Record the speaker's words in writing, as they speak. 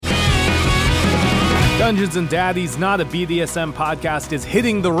Dungeons and Daddies, not a BDSM podcast, is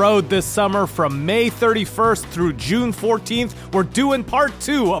hitting the road this summer from May 31st through June 14th. We're doing part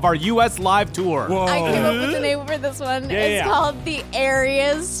 2 of our U.S. live tour. Whoa. I came up with the name for this one. Yeah, it's called the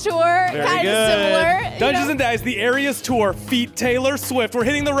Areas Tour. Kind of similar. Dungeons and Daddies, the Areas Tour, feat Taylor Swift. We're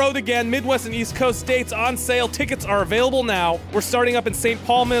hitting the road again. Midwest and East Coast dates on sale. Tickets are available now. We're starting up in St.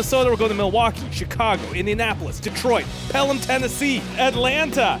 Paul, Minnesota. We're going to Milwaukee, Chicago, Indianapolis, Detroit, Pelham, Tennessee,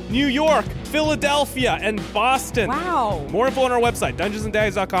 Atlanta, New York, Philadelphia, and Boston. Wow. More info on our website,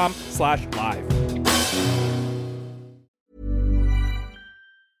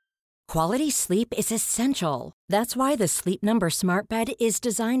 dungeonsanddaddies.com/live. Quality sleep is essential. That's why the Sleep Number Smart Bed is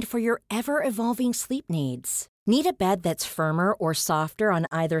designed for your ever-evolving sleep needs. Need a bed that's firmer or softer on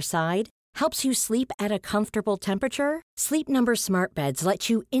either side? Helps you sleep at a comfortable temperature? Sleep Number Smart Beds let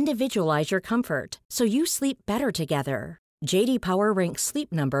you individualize your comfort, so you sleep better together. J.D. Power ranks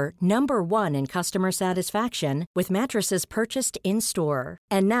Sleep Number number 1 in customer satisfaction with mattresses purchased in-store.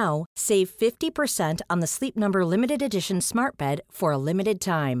 And now, save 50% on the Sleep Number Limited Edition Smart Bed for a limited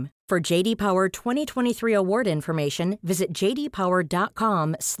time. For J.D. Power 2023 award information, visit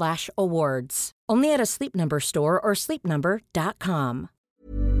jdpower.com/awards. Only at a Sleep Number store or sleepnumber.com.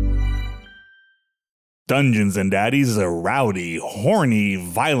 Dungeons and Daddies is a rowdy, horny,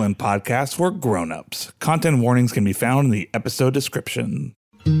 violent podcast for grown-ups. Content warnings can be found in the episode description.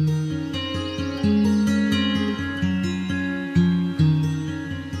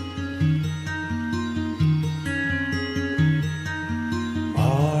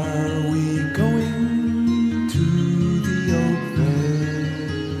 Are we going to the Oak Bed?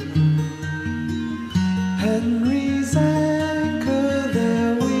 Henry's anchor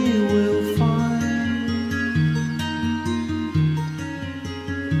there we will find,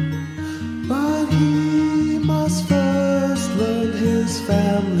 but he must first learn his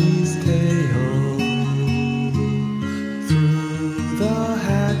family's tale through the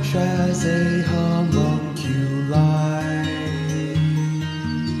hatch as a homunculi.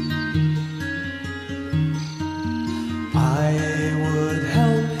 I would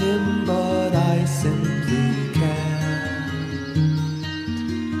help him, but I simply can't.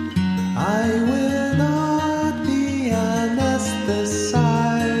 I will not be anesthetized,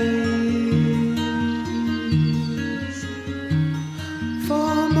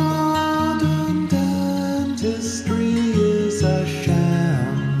 for modern dentistry is a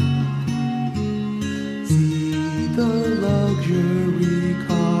sham. See the luxury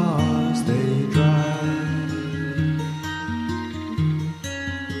cars they drive.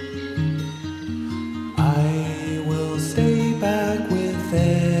 I will stay back with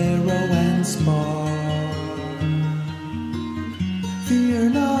arrow and spar. Fear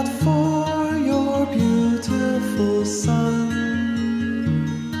not for your beautiful sons.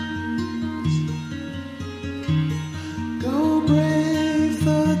 Go brave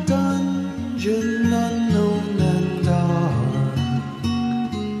the dungeon unknown and dark.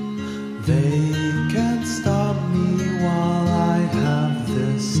 They can't stop me while I have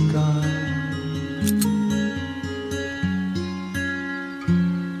this gun.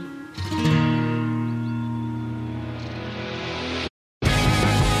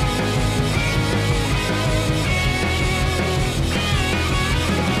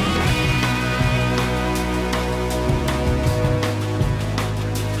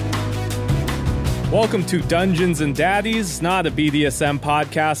 Welcome to Dungeons and Daddies, not a BDSM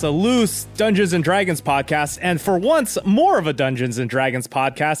podcast, a loose Dungeons and Dragons podcast, and for once, more of a Dungeons and Dragons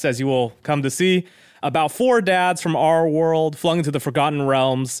podcast, as you will come to see, about 4 dads from our world flung into the Forgotten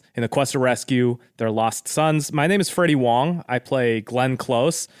Realms in a quest to rescue their lost sons. My name is Freddie Wong. I play Glenn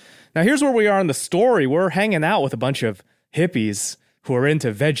Close. Now, here's where we are in the story. We're hanging out with a bunch of hippies who are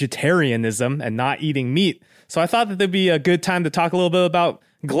into vegetarianism and not eating meat. So I thought that there'd be a good time to talk a little bit about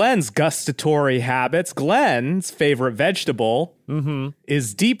Glenn's gustatory habits. Glenn's favorite vegetable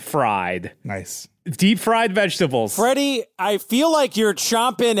is deep fried. Nice. Deep fried vegetables. Freddie, I feel like you're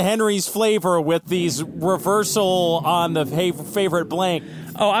chomping Henry's flavor with these reversal on the favorite blank.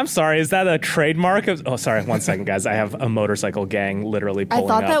 Oh, I'm sorry. Is that a trademark? Oh, sorry. 1 second, guys. I have a motorcycle gang literally pulling up.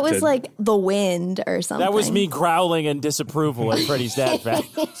 I thought that was like the wind or something. That was me growling in disapproval at Freddie's dad fact.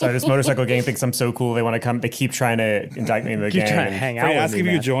 Sorry, this motorcycle gang thinks I'm so cool. They want to come. They keep trying to indict me in the Keep gang. trying to hang out Freddie, with ask me, if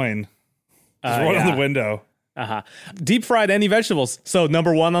you man. could join. Just roll on the window. Deep fried any vegetables. So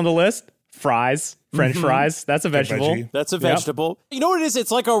number 1 on the list, fries. French fries. That's a vegetable. veggie. That's a vegetable. You know what it is?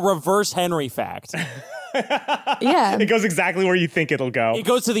 It's like a reverse Henry fact. Yeah. It goes exactly where you think it'll go. It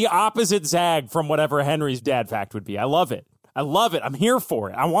goes to the opposite zag from whatever Henry's dad fact would be. I love it. I love it. I'm here for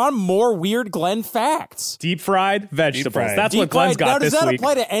it. I want more weird Glenn facts. Deep fried vegetables. fried. That's Deep what Glenn's fried. got Now, does this that week.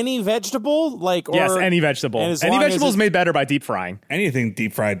 apply to any vegetable? Yes, any vegetable. And as Any long as vegetable is it's- made better by deep frying. Anything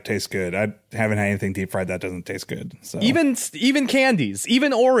deep fried tastes good. I haven't had anything deep fried that doesn't taste good. So Even candies,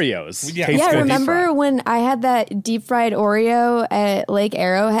 even Oreos. Yeah. taste Yeah, good deep remember fried. when I had that deep fried Oreo at Lake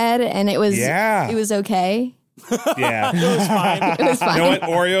Arrowhead and it was okay? yeah. It was fine. You know what?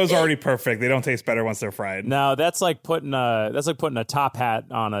 Oreos are already perfect. They don't taste better once they're fried. No, that's like putting a top hat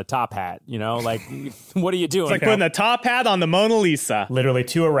on a top hat. You know, like what are you doing? It's like putting a top hat on the Mona Lisa. Literally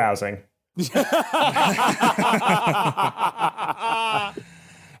too arousing.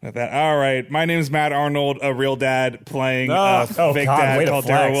 All right. My name is Matt Arnold, a real dad playing a Oh, fake God, dad way to called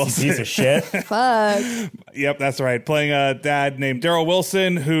flex, Daryl you Wilson. piece of shit. Fuck. Yep, that's right. Playing a dad named Daryl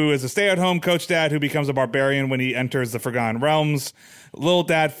Wilson, who is a stay-at-home coach dad who becomes a barbarian when he enters the Forgotten Realms. Little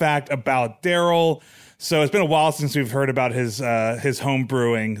dad fact about Daryl. So it's been a while since we've heard about his home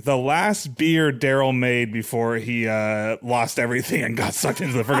brewing. The last beer Daryl made before he lost everything and got sucked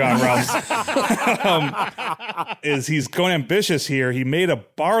into the Forgotten Realms is he's going ambitious here. He made a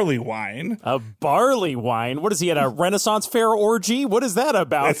barley wine. A barley wine? What is he at a Renaissance fair orgy? What is that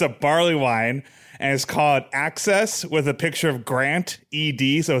about? It's a barley wine, and it's called Access with a picture of Grant,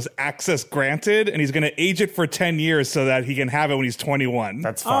 ED. So it's Access Granted, and he's going to age it for 10 years so that he can have it when he's 21.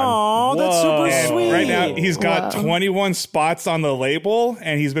 That's fun. Oh, that's super And sweet. right now, he's got 21 spots on the label,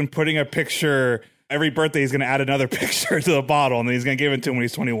 and he's been putting a picture. Every birthday, he's going to add another picture to the bottle, and then he's going to give it to him when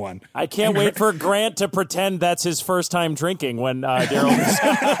he's 21. I can't wait for Grant to pretend that's his first time drinking when Daryl is.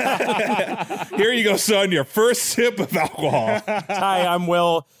 Here you go, son, your first sip of alcohol. Hi, I'm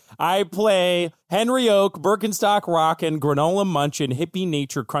Will. I play Henry Oak, Birkenstock Rockin', Granola Munchin', Hippie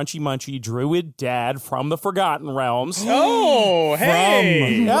Nature, Crunchy Munchy, Druid Dad from the Forgotten Realms. Oh,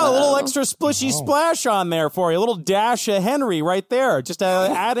 hey. Yeah, a little extra splishy splash on there for you. A little dash of Henry right there, just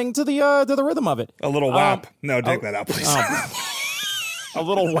adding to the rhythm of it. A little whap. No, take that out, please. A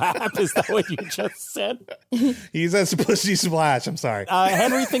little whap, is that what you just said? He's a splishy splash. I'm sorry.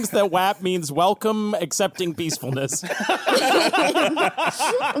 Henry thinks that WAP means welcome, accepting peacefulness. Damn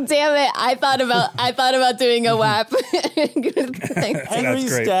it. I thought about doing a WAP. Henry's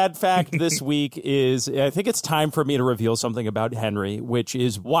great. dad fact this week is, I think it's time for me to reveal something about Henry, which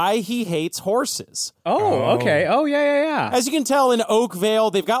is why he hates horses. Oh, okay. Oh, yeah. As you can tell in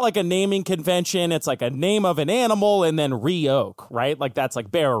Oakvale, they've got like a naming convention. It's like a name of an animal and then Re-Oak, right? Like that's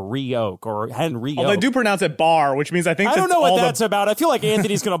like Bear Re-Oak or Henry Well, Oak. they do pronounce it bar, which means I think I don't that's know what all that's about. I feel like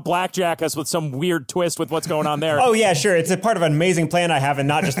Anthony's going to blackjack us with some weird twist with what's going on there. Oh, yeah, sure. It's a part of an amazing plan I have, and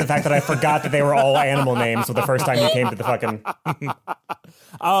not just the fact that I forgot that they were all animal names the first time you came to the fucking...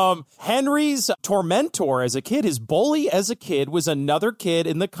 Henry's tormentor as a kid, his bully as a kid, was another kid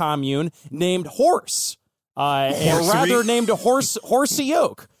in the commune named Horse. Or rather named Horsey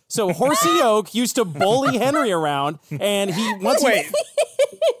Oak. So Horsey Oak used to bully Henry around, and he once Wait.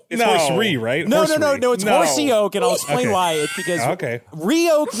 It's Horse Ree, right? No, Horse no, Ree. it's Horsey Oak, and I'll explain Okay. why. It's because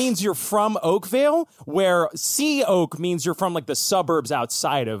Re-Oak means you're from Oakvale, where Sea Oak means you're from like the suburbs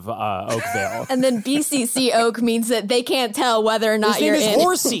outside of Oakvale. And then BCC Oak means that they can't tell whether or not His name you're is in.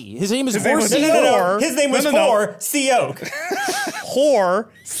 Horsey. His name is name was- Horsey No. Oak. His name was for Sea Oak. Whore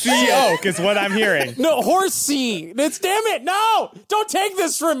Sea Oak is what I'm hearing. No, Horsey. It's damn it. No, don't take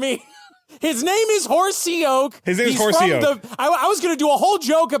this from me. His name is Horsey Oak. His name is He's Horsey from Oak. I was going to do a whole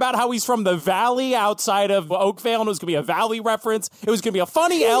joke about how he's from the valley outside of Oakvale, and it was going to be a valley reference. It was going to be a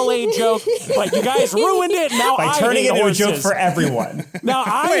funny LA joke, but you guys ruined it. Now By I turning hate it into horses. a joke for everyone. Now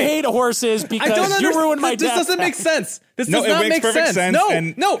I hate horses I because don't you understand. ruined my This death. doesn't make sense. This No, does it not makes make perfect sense. sense, No,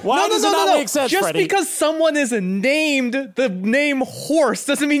 and- no, Why no, does no, it no, not no. make sense, Just Freddie? because someone is named the name horse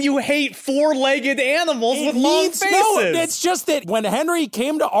doesn't mean you hate four-legged animals with long faces. No, it's just that when Henry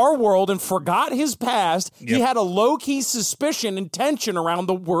came to our world and forgot his past, he had a low-key suspicion and tension around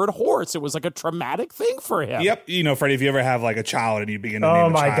the word horse. It was like a traumatic thing for him. Yep, you know, Freddie, if you ever have like a child and you begin to Oh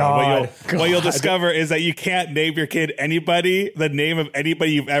name my a child, God. what you'll discover is that you can't name your kid the name of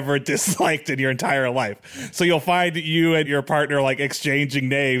anybody you've ever disliked in your entire life. So you'll find you and your partner like exchanging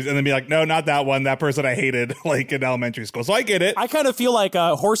names and then be like, no, not that one, that person I hated like in elementary school. So I get it. I kind of feel like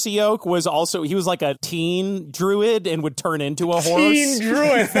Horsey Oak was like a teen druid and would turn into a horse. Teen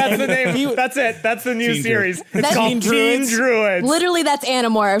Druids. That's the name. That's it. That's the new Teen series. Druids. It's That's called Teen Teen Druids. Druids. Literally, that's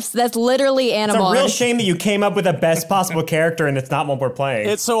Animorphs. That's literally It's a Animorphs. real shame that you came up with the best possible character and it's not what we're playing.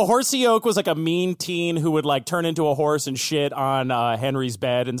 It's so Horsey Oak was like a mean teen who would like turn into a horse and shit on Henry's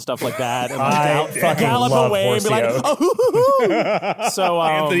bed and stuff like that. And I fucking gallop love away and be like, Horsey Oak. oh, so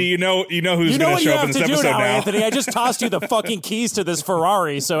Anthony, you know who's you know going to what you show up have in to this do episode now, now. Anthony. I just tossed you the fucking keys to this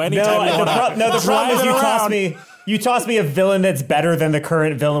Ferrari, so No, anytime you the want problem is you tossed me. You toss me a villain that's better than the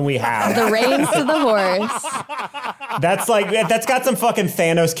current villain we have. The reins to the horse. That's got some fucking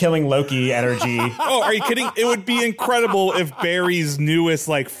Thanos killing Loki energy. Oh, are you kidding? It would be incredible if Barry's newest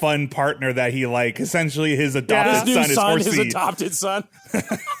fun partner that he essentially his adopted son is Horsey. His adopted son.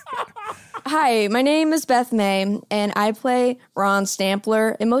 Hi, my name is Beth May, and I play Ron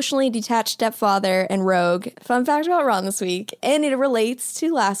Stampler, emotionally detached stepfather and rogue. Fun fact about Ron this week, and it relates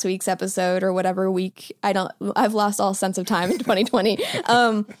to last week's episode or whatever week. I've lost all sense of time in 2020.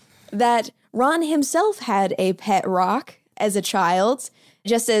 That Ron himself had a pet rock as a child,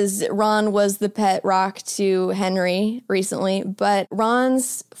 just as Ron was the pet rock to Henry recently, but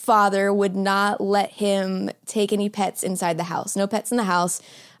Ron's father would not let him take any pets inside the house. No pets in the house.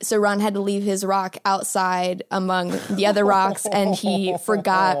 So Ron had to leave his rock outside among the other rocks, and he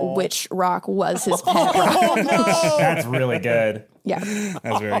forgot which rock was his pet rock. Oh, no. That's really good. Yeah.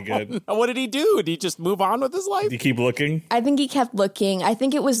 That's very good. What did he do? Did he just move on with his life? Did you keep looking? I think he kept looking. I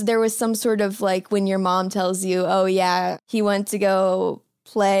think there was some sort of when your mom tells you, oh yeah, he went to go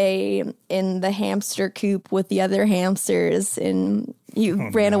play in the hamster coop with the other hamsters and he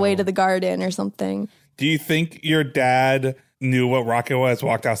ran away to the garden or something. Do you think your dad knew what rock it was,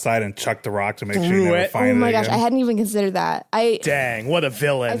 walked outside and chucked the rock to make sure you never find it? Oh my gosh, again? I hadn't even considered that. Dang, what a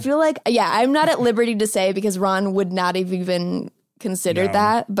villain. I feel like, I'm not at liberty to say because Ron would not have even considered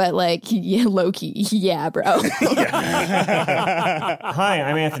that, but low-key, yeah, bro. Hi,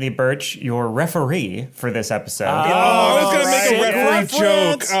 I'm Anthony Birch, your referee for this episode. I was going to make a referee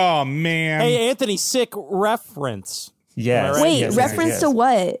joke. Oh, man. Hey, Anthony, sick reference. Yes. Wait, yes, reference yes. to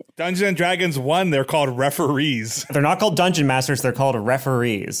what? Dungeons and Dragons 1, they're called referees. They're not called dungeon masters, they're called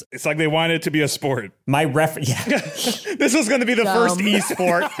referees. It's like they wanted it to be a sport. Yeah. This was going to be the first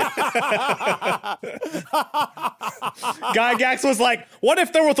e-sport. Gygax was like, what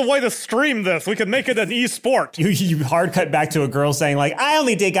if there was a way to stream this? We could make it an e-sport. You hard cut back to a girl saying I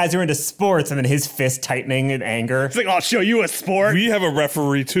only date guys who are into sports, and then his fist tightening in anger. It's like, I'll show you a sport. We have a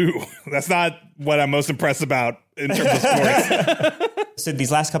referee too. That's not what I'm most impressed about in terms of sports. So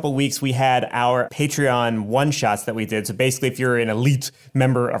these last couple of weeks, we had our Patreon one-shots that we did. So basically, if you're an elite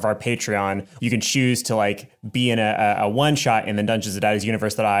member of our Patreon, you can choose to be in a one-shot in the Dungeons & Daddies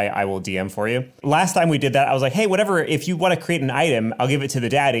universe that I will DM for you. Last time we did that, I was like, hey, whatever, if you want to create an item, I'll give it to the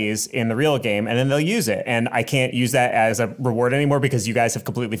daddies in the real game, and then they'll use it. And I can't use that as a reward anymore because you guys have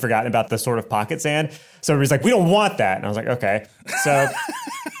completely forgotten about the sort of pocket sand. So everybody's like, we don't want that. And I was like, okay. So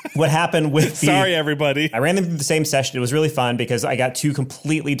what happened with Sorry, everybody. I ran them through the same session. It was really fun because I got two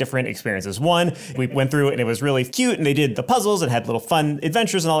completely different experiences. One, we went through it and it was really cute and they did the puzzles and had little fun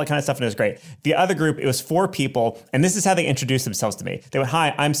adventures and all that kind of stuff and it was great. The other group, it was 4 people and this is how they introduced themselves to me. They went,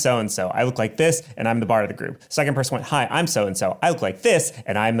 hi, I'm so-and-so. I look like this and I'm the bard of the group. Second person went, hi, I'm so-and-so. I look like this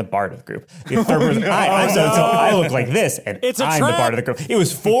and I'm the bard of the group. The third person, hi, I'm so-and-so. I look like this and I'm the bard of the group. It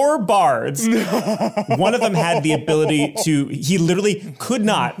was 4 bards. One of them had the ability he literally could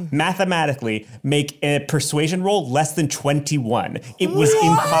not mathematically make a persuasion roll less than 21. It was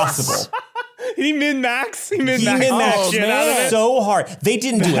impossible. He min-max? He min-max shit out of it? So hard. They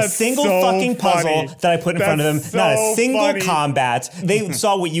didn't do a single fucking puzzle that I put in front of them. Not a single combat. They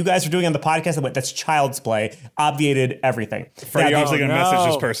saw what you guys were doing on the podcast and went, that's child's play. Obviated everything. Freddie, obviously going to message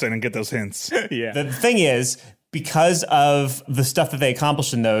this person and get those hints. Yeah. The thing is, because of the stuff that they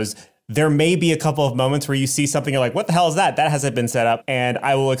accomplished in those, there may be a couple of moments where you see something, you're like, what the hell is that? That hasn't been set up. And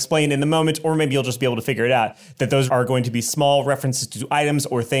I will explain in the moment, or maybe you'll just be able to figure it out, that those are going to be small references to items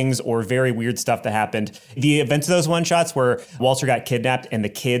or things or very weird stuff that happened. The events of those one-shots where Walter got kidnapped and the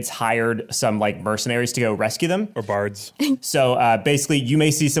kids hired some mercenaries to go rescue them. Or bards. So basically, you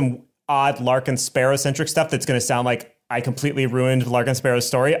may see some odd Larkin Sparrow-centric stuff that's going to sound like I completely ruined Larkin Sparrow's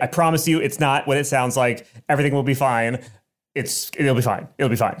story. I promise you, it's not what it sounds like. Everything will be fine. It'll be fine. It'll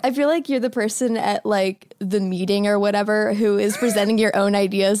be fine. I feel like you're the person at the meeting or whatever who is presenting your own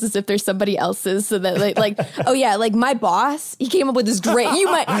ideas as if there's somebody else's, so that oh yeah, my boss, he came up with this great.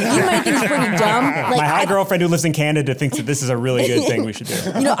 You might think it's pretty dumb. My hot girlfriend who lives in Canada thinks that this is a really good thing we should do.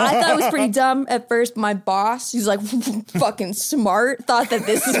 I thought it was pretty dumb at first. My boss, he's fucking smart, thought that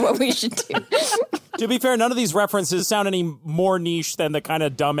this is what we should do. To be fair, none of these references sound any more niche than the kind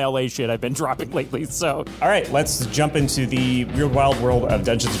of dumb LA shit I've been dropping lately. So, all right, let's jump into the real wild world of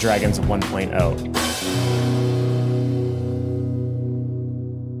Dungeons & Dragons 1.0.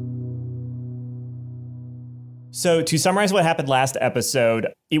 So to summarize what happened last episode,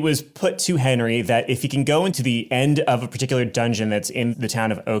 it was put to Henry that if he can go into the end of a particular dungeon that's in the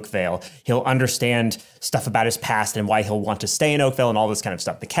town of Oakvale, he'll understand stuff about his past and why he'll want to stay in Oakvale and all this kind of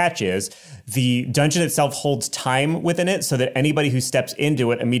stuff. The catch is the dungeon itself holds time within it so that anybody who steps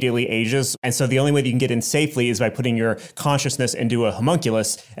into it immediately ages. And so the only way that you can get in safely is by putting your consciousness into a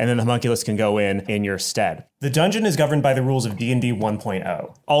homunculus, and then the homunculus can go in your stead. The dungeon is governed by the rules of D&D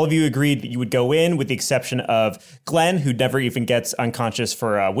 1.0. All of you agreed that you would go in with the exception of Glenn, who never even gets unconscious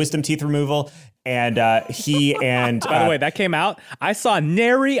for wisdom teeth removal. And he and... By the way, that came out. I saw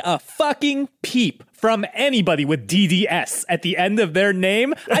nary a fucking peep from anybody with DDS at the end of their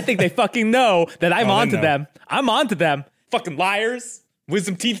name. I think they fucking know that I'm onto them. I'm onto them. Fucking liars.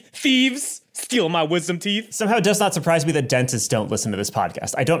 Wisdom teeth thieves. Stealing my wisdom teeth. Somehow it does not surprise me that dentists don't listen to this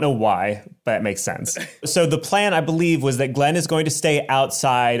podcast. I don't know why, but it makes sense. So the plan, I believe, was that Glenn is going to stay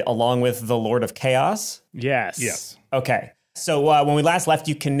outside along with the Lord of Chaos. Yes. Okay. So when we last left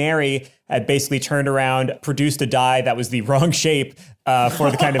you, Canary had basically turned around, produced a die that was the wrong shape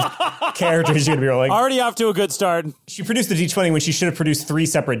for the kind of characters you're going to be rolling. Already off to a good start. She produced a D20 when she should have produced 3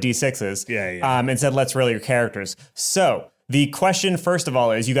 separate D6s. Yeah. And said, let's roll your characters. So the question, first of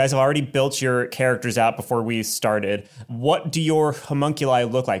all, is you guys have already built your characters out before we started. What do your homunculi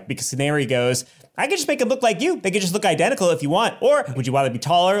look like? Because Canary goes, I could just make them look like you. They could just look identical if you want. Or would you want to be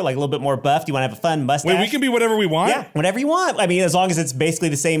taller, like a little bit more buff? Do you want to have a fun mustache? Wait, we can be whatever we want? Yeah, whatever you want. I mean, as long as it's basically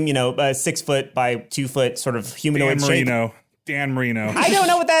the same, 6 foot by 2 foot sort of humanoid shape. Dan Marino. I don't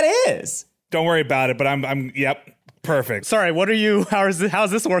know what that is. Don't worry about it, but I'm yep. Perfect. Sorry, what are you? How's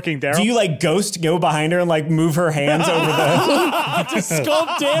this working, Daryl? Do you ghost go behind her and move her hands over to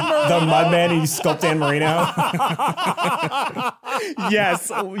sculpt Dan Marino? The Mudman and you sculpt Dan Marino?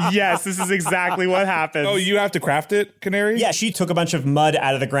 Yes, this is exactly what happens. Oh, you have to craft it, Canary? Yeah, she took a bunch of mud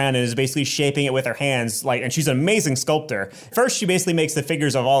out of the ground and is basically shaping it with her hands. And she's an amazing sculptor. First, she basically makes the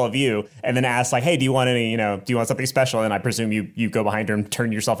figures of all of you and then asks hey, do you want any, do you want something special? And I presume you go behind her and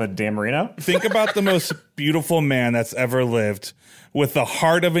turn yourself into Dan Marino? Think about the most beautiful man that's ever lived, with the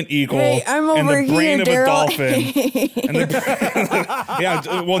heart of an eagle I'm and over the brain here, of Daryl. a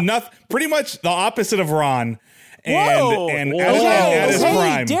dolphin. Pretty much the opposite of Ron. And at his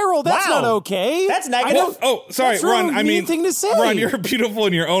prime. Daryl, that's not okay. That's negative. Sorry, that's really Ron. a mean thing to say. Ron, you're beautiful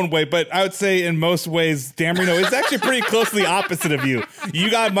in your own way, but I would say in most ways, Dan Marino is actually pretty close to the opposite of you.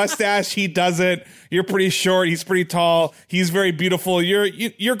 You got a mustache, he doesn't. You're pretty short, he's pretty tall. He's very beautiful.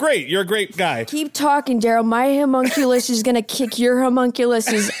 You're great. You're a great guy. Keep talking, Daryl. My homunculus is going to kick your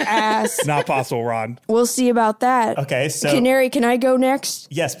homunculus's ass. Not possible, Ron. We'll see about that. Okay, so... Canary, can I go next?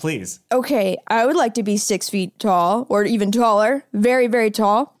 Yes, please. Okay, I would like to be 6 feet tall, or even taller. Very, very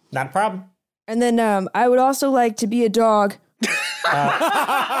tall. Not a problem. And then I would also like to be a dog.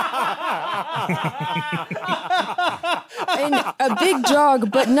 And a big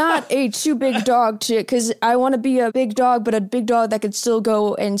dog, but not a too big dog, because I want to be a big dog, but a big dog that could still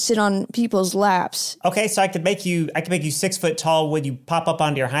go and sit on people's laps. Okay, so I could make you 6 foot tall. Would you pop up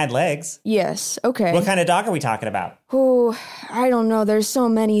onto your hind legs? Yes, okay. What kind of dog are we talking about? Oh, I don't know. There's so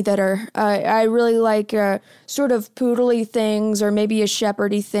many that are, I really like sort of poodly things, or maybe a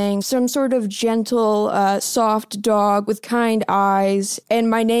shepherdy thing. Some sort of gentle, soft dog with kind eyes. And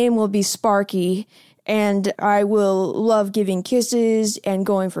my name will be Sparky. And I will love giving kisses and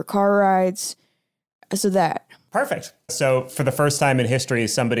going for car rides. So that. Perfect. So for the first time in history,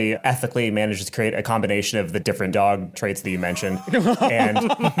 somebody ethically manages to create a combination of the different dog traits that you mentioned. And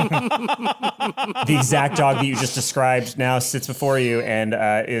the exact dog that you just described now sits before you and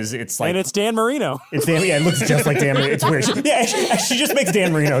it's like... And it's Dan Marino. It's Dan, yeah, it looks just like Dan Marino. It's weird. She just makes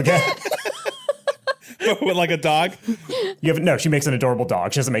Dan Marino again. With like a dog? She makes an adorable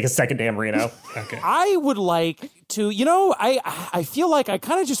dog. She doesn't make a second Dan Marino. Okay. I would like to, I feel like I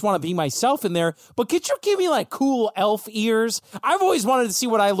kind of just want to be myself in there, but could you give me cool elf ears? I've always wanted to see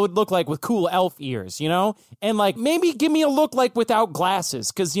what I would look like with cool elf ears, And maybe give me a look without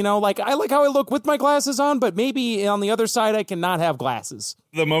glasses, because, I like how I look with my glasses on, but maybe on the other side I cannot have glasses.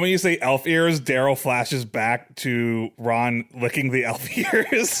 The moment you say elf ears, Daryl flashes back to Ron licking the elf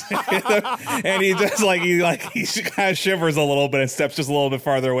ears. And he just he kind of shivers a little bit and steps just a little bit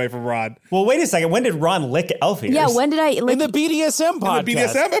farther away from Ron. Well, wait a second. When did Ron lick elf ears? Yeah, when did I... in the BDSM podcast. In the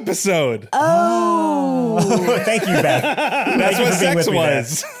BDSM episode. Oh. Thank you, Beth. That's what sex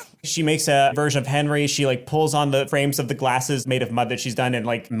was. She makes a version of Henry. She like pulls on the frames of the glasses made of mud that she's done and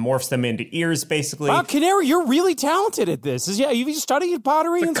like morphs them into ears, basically. Wow, Canary, you're really talented at this. You've studied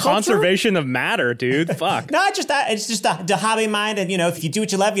pottery and sculpture? Conservation of matter, dude. Fuck. No, it's just that. It's just the hobby mind. And, if you do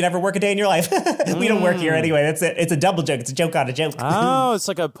what you love, you never work a day in your life. We don't work here anyway. That's it. It's a double joke. It's a joke on a joke. Oh, it's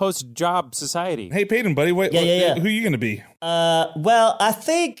like a post-job society. Hey, Peyton, buddy. Who are you going to be? Well, I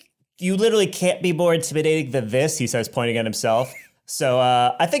think you literally can't be more intimidating than this, he says, pointing at himself. So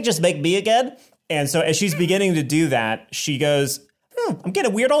I think just make me again. And so as she's beginning to do that, she goes, I'm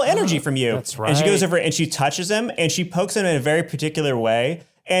getting weird old energy from you. That's right. And she goes over and she touches him and she pokes him in a very particular way.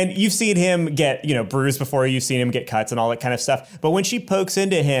 And you've seen him get, bruised before. You've seen him get cuts and all that kind of stuff. But when she pokes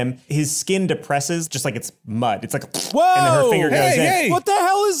into him, his skin depresses just like it's mud. It's like, whoa! And then her finger goes in. Hey. What the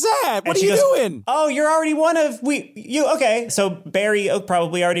hell is that? What are you doing? Oh, you're already one of you. Okay, so Barry Oak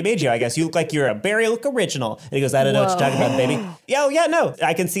probably already made you. I guess you look like you're a Barry Oak original. And he goes, I don't know what you're talking about, baby. Yeah, no,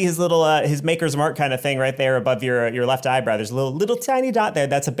 I can see his little his maker's mark kind of thing right there above your left eyebrow. There's a little tiny dot there.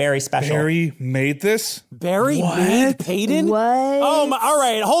 That's a Barry special. Barry made this? Barry made Peyton? What? Oh, all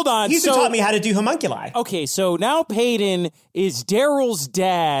right, hold on. He's taught me how to do homunculi. Okay, so now Peyton is Daryl's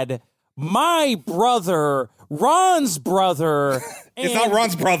dad, my brother, Ron's brother. It's not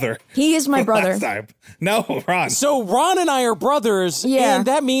Ron's brother. He is my brother. Last time. No, Ron. So Ron and I are brothers, Yeah. and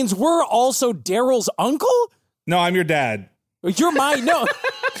that means we're also Daryl's uncle? No, I'm your dad. You're my, no.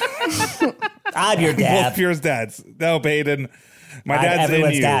 I'm your dad. Both yours dads. No, Peyton. My I'm dad's in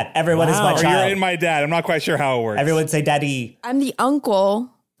everyone's you. dad. Everyone is my Wow. Or child. you're in my dad. I'm not quite sure how it works. Everyone say daddy. I'm the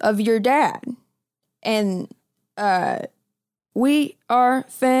uncle of your dad. And we are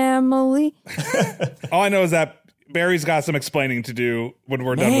family. All I know is that Barry's got some explaining to do when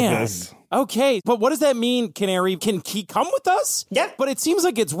we're done with this. Okay, but what does that mean, Canary? Can he come with us? Yeah. But it seems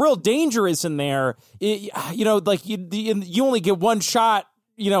like it's real dangerous in there. Like you only get one shot,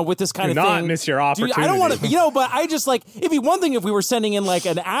 with this kind Do of not thing. miss your Dude, opportunity. I don't want to, but I just like, it'd be one thing if we were sending in like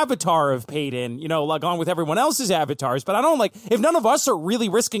an avatar of Peyton, like on with everyone else's avatars, but I don't if none of us are really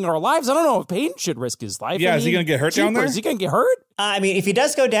risking our lives, I don't know if Peyton should risk his life. Yeah, is he gonna get hurt down there? Is he going to get hurt? I mean, if he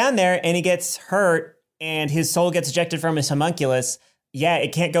does go down there and he gets hurt and his soul gets ejected from his homunculus, yeah,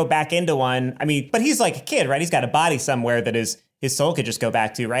 it can't go back into one. I mean, but he's like a kid, right? He's got a body somewhere that his soul could just go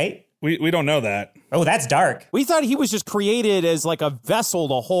back to, right? We don't know that. Oh, that's dark. We thought he was just created as like a vessel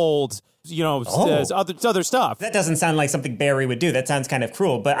to hold, other stuff. That doesn't sound like something Barry would do. That sounds kind of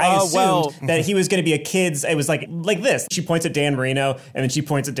cruel. But I assumed that he was going to be a kid's. It was like this. She points at Dan Marino and then she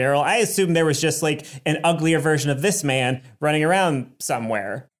points at Daryl. I assumed there was just like an uglier version of this man running around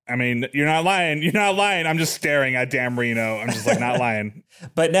somewhere. I mean, you're not lying. You're not lying. I'm just staring at Dan Marino. I'm just like not lying.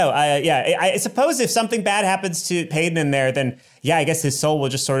 But no, I suppose if something bad happens to Peyton in there, then yeah, I guess his soul will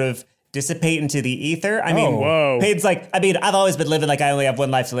just sort of dissipate into the ether. I mean, whoa. Peyton's like, I've always been living like I only have one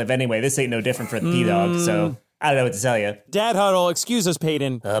life to live anyway. This ain't no different for the P-Dog, so I don't know what to tell you. Dad Huddle, excuse us,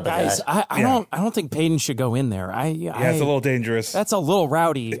 Peyton. Oh, Guys, God. I don't think Peyton should go in there. Yeah, it's a little dangerous. That's a little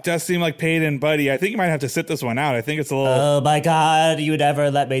rowdy. It does seem like Peyton, buddy. I think you might have to sit this one out. I think it's a little. Oh my God, you would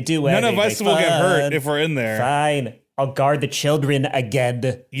ever let me do it. None of us will get hurt if we're in there. Fine. I'll guard the children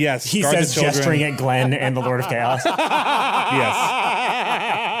again. Yes, He guard the says, children. gesturing at Glenn and the Lord of Chaos. Yes.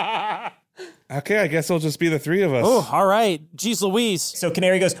 Okay, I guess it'll just be the three of us. Oh, all right. Jeez Louise. So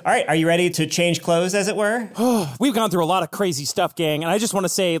Canary goes, all right, are you ready to change clothes, as it were? We've gone through a lot of crazy stuff, gang, and I just want to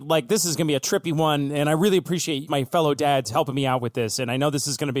say, this is going to be a trippy one, and I really appreciate my fellow dads helping me out with this, and I know this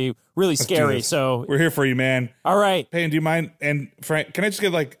is going to be really Let's do scary, this. so... We're here for you, man. All right. Peyton, do you mind? And Frank, can I just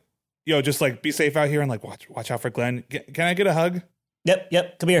get just be safe out here and watch out for Glenn? Can I get a hug?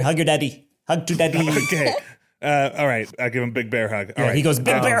 Yep. Come here, hug your daddy. Hug to daddy. Okay. All right. I'll give him a big bear hug. All right. He goes,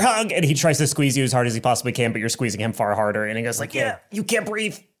 big bear hug, and he tries to squeeze you as hard as he possibly can, but you're squeezing him far harder, and he goes yeah, you can't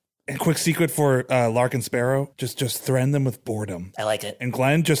breathe. And quick secret for Lark and Sparrow, just threaten them with boredom. I like it. And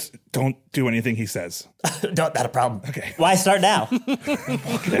Glenn, just don't do anything he says. Not a problem. Okay. Why start now?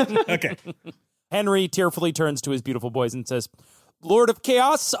 Okay. Henry tearfully turns to his beautiful boys and says, Lord of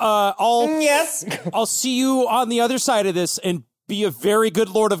Chaos, I'll see you on the other side of this, and be a very good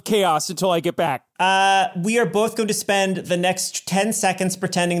Lord of Chaos until I get back. We are both going to spend the next 10 seconds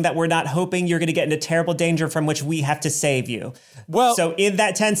pretending that we're not hoping you're going to get into terrible danger from which we have to save you. Well, so in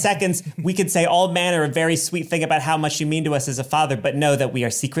that 10 seconds, we could say all manner of very sweet thing about how much you mean to us as a father, but know that we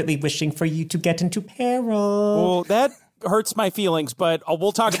are secretly wishing for you to get into peril. Well, hurts my feelings, but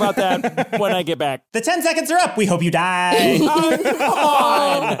we'll talk about that when I get back. The 10 seconds are up. We hope you die. Come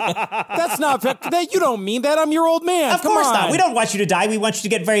on. That's not fair. You don't mean that. I'm your old man. Of course not. We don't want you to die. We want you to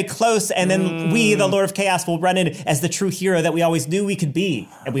get very close, and then we, the Lord of Chaos, will run in as the true hero that we always knew we could be.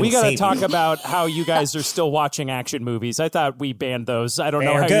 And we got to save talk you. about how you guys are still watching action movies. I thought we banned those. I don't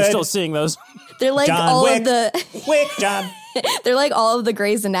know They're how you're good. still seeing those. They're like John all Wick. of the Wick, John. they're like all of the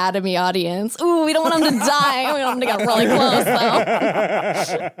Grey's Anatomy audience. Ooh, we don't want them to die. We don't want them to get really close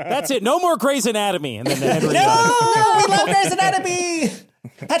though. That's it. No more Grey's Anatomy. And then the Henry No, we love Grey's Anatomy.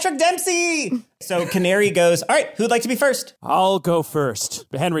 Patrick Dempsey. So Canary goes, all right, who'd like to be first? I'll go first.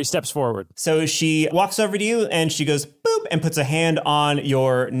 Henry steps forward. So she walks over to you and she goes, boop, and puts a hand on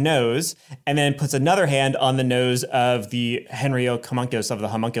your nose and then puts another hand on the nose of the Henry Oak homunculus, of the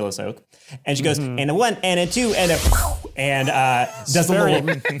homunculus oak. And she goes, and a one, and a two, and a, and does a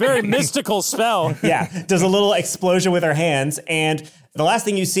little, Very mystical spell. yeah, does a little explosion with her hands. And the last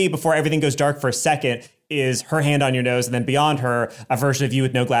thing you see before everything goes dark for a second is her hand on your nose, and then beyond her, a version of you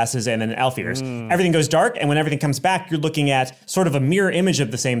with no glasses and an elf ears. Everything goes dark, and when everything comes back, you're looking at sort of a mirror image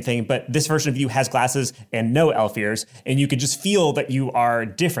of the same thing, but this version of you has glasses and no elf ears, and you could just feel that you are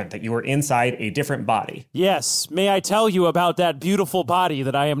different, that you are inside a different body. Yes. May I tell you about that beautiful body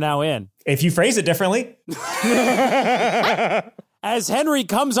that I am now in? If you phrase it differently, As Henry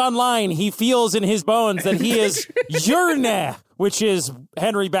comes online, he feels in his bones that he is Yurne, which is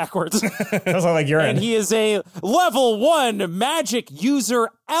Henry backwards. that's not like urine. And he is a level 1 magic user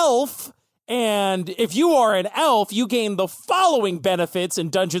elf. And if you are an elf, you gain the following benefits in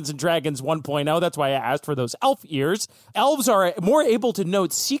Dungeons & Dragons 1.0. That's why I asked for those elf ears. Elves are more able to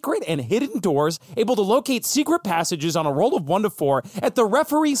note secret and hidden doors, able to locate secret passages on a roll of 1 to 4. At the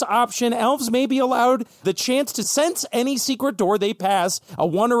referee's option, elves may be allowed the chance to sense any secret door they pass, a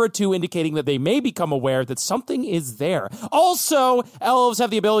 1 or a 2 indicating that they may become aware that something is there. Also, elves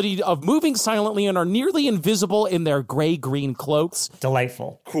have the ability of moving silently and are nearly invisible in their gray-green cloaks.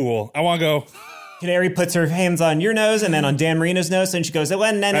 Delightful. Cool. I want to go. Canary puts her hands on your nose and then on Dan Marino's nose, and she goes,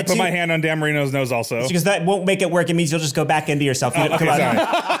 and then I put my hand on Dan Marino's nose also. She goes, that won't make it work. It means you'll just go back into yourself. Okay, Come on. sorry.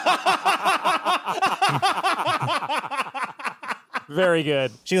 Very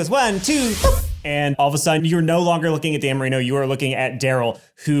good. She goes, 1, 2, and all of a sudden you're no longer looking at Dan Marino. You are looking at Daryl,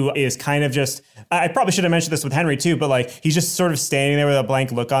 who is kind of just, I probably should have mentioned this with Henry too, but like he's just sort of standing there with a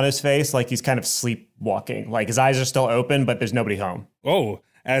blank look on his face, like he's kind of sleepwalking. Like his eyes are still open, but there's nobody home. Oh,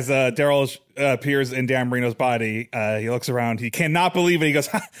 as Daryl appears in Dan Marino's body, he looks around. He cannot believe it. He goes,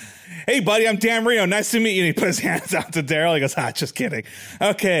 hey, buddy, I'm Dan Marino. Nice to meet you. And he puts his hands out to Daryl. He goes, just kidding.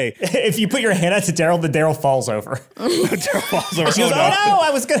 Okay. If you put your hand out to Daryl, the Daryl falls over. Daryl falls over. She goes, oh no, I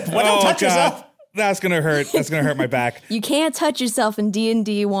was good. Well, don't touch yourself. That's going to hurt. That's going to hurt my back. You can't touch yourself in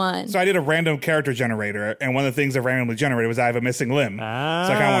D&D 1. So I did a random character generator, and one of the things I randomly generated was I have a missing limb. So I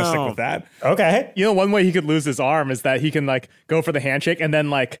kind of want to stick with that. Okay. You know, one way he could lose his arm is that he can like go for the handshake, and then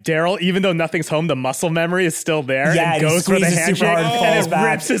like Daryl, even though nothing's home, the muscle memory is still there. Yeah, and and he goes for the squeezes super handshake, hard and and falls it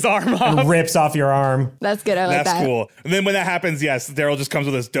back. rips his arm off. And rips off your arm. That's good. I like That's that. cool. And then when that happens, yes, Daryl just comes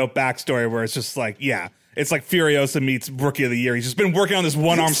with this dope backstory where it's just like, yeah. It's like Furiosa meets Rookie of the Year. He's just been working on this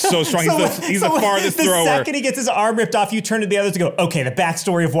one arm so strong. He's the farthest thrower. The second he gets his arm ripped off, you turn to the others to go, okay, the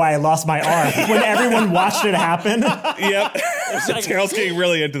backstory of why I lost my arm. When everyone watched it happen. Yep. Daryl's getting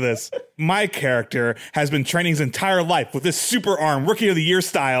really into this. My character has been training his entire life with this super arm, Rookie of the Year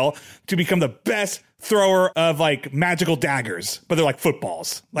style, to become the best thrower of like magical daggers. But they're like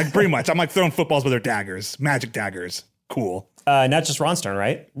footballs. Like pretty much. I'm like throwing footballs, but they're daggers. Magic daggers. Cool. Not just Ron's turn,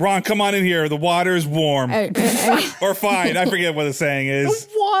 right? Ron, come on in here. The water's warm. Or fine. I forget what the saying is.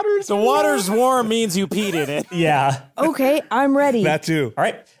 The water's warm means you peed in it. Yeah. Okay, I'm ready. That too. All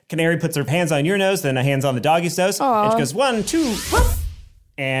right. Canary puts her hands on your nose, then hands on the doggy's nose. Aww. And she goes, 1, 2,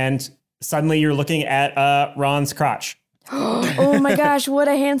 and suddenly you're looking at Ron's crotch. Oh my gosh, what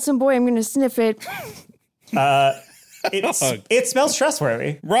a handsome boy. I'm going to sniff it. It smells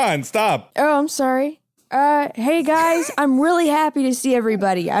trustworthy. Ron, stop. Oh, I'm sorry. Hey guys, I'm really happy to see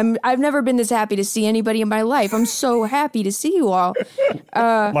everybody. I've never been this happy to see anybody in my life. I'm so happy to see you all.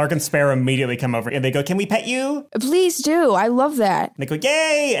 Lark and Sparrow immediately come over and they go, can we pet you? And Please do. I love that. they go,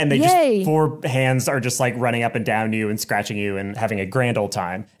 yay! And they Yay. just, 4 hands are just like running up and down you and scratching you and having a grand old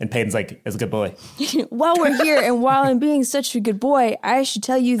time. And Peyton's like, it's a good boy. While we're here and while I'm being such a good boy, I should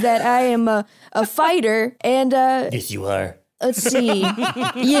tell you that I am a fighter and Yes, you are. let's see.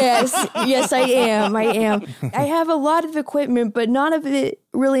 Yes, I am. I have a lot of equipment, but none of it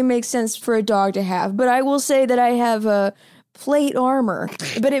really makes sense for a dog to have. But I will say that I have a plate armor,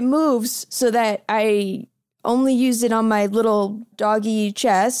 but it moves so that I only use it on my little doggy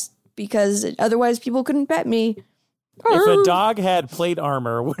chest because otherwise people couldn't pet me. If a dog had plate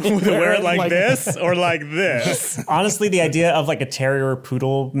armor, would it Wear it like this or like this? Honestly, the idea of like a terrier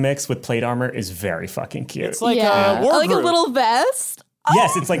poodle mix with plate armor is very fucking cute. It's like yeah. a war Like a group. little vest.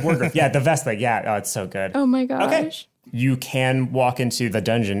 Yes, it's like Wargroove. Yeah, the vest thing. Yeah, oh, it's so good. Oh my gosh. Okay. You can walk into the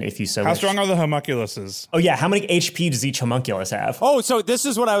dungeon if you so How wish. strong are the homunculuses? Oh yeah, how many HP does each homunculus have? Oh, so this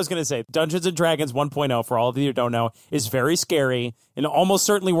is what I was going to say. Dungeons & Dragons 1.0, for all of you who don't know, is very scary, and almost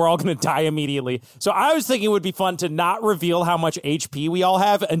certainly we're all going to die immediately. So I was thinking it would be fun to not reveal how much HP we all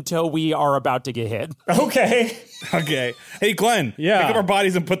have until we are about to get hit. Okay. Okay. Hey, Glenn. Yeah. Pick up our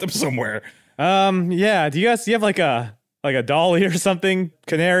bodies and put them somewhere. Yeah. Do you have like a dolly or something?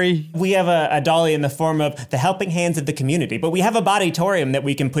 Canary? We have a dolly in the form of the helping hands of the community, but we have a bodytorium that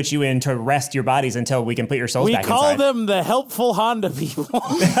we can put you in to rest your bodies until we can put your souls We back call inside. them the helpful Honda people.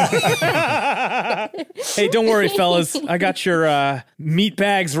 Hey, don't worry, fellas. I got your meat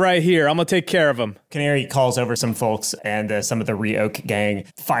bags right here. I'm going to take care of them. Canary calls over some folks, and some of the Re-Oak gang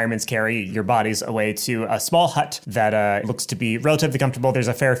firemen's carry your bodies away to a small hut that looks to be relatively comfortable. There's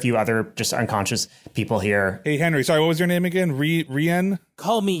a fair few other just unconscious people here. Hey, Henry. Sorry, what was your name again? Rien?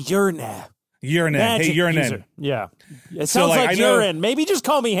 Call me Urna. Urine. Hey, Magic urine. user. Yeah. It So, sounds like, like I know- urine. Maybe just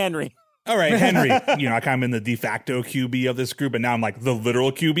call me Henry. All right, Henry. I kind of in the de facto QB of this group, and now I'm like the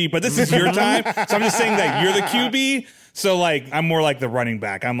literal QB. But this is your time, so I'm just saying that you're the QB. So like, I'm more like the running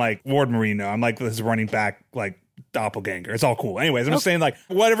back. I'm like Ward Marino. I'm like this running back, like doppelganger. It's all cool. Anyways, I'm just saying like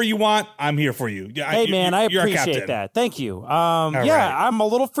whatever you want, I'm here for you. Yeah, Hey, man, I you're a appreciate captain. that. Thank you. right. I'm a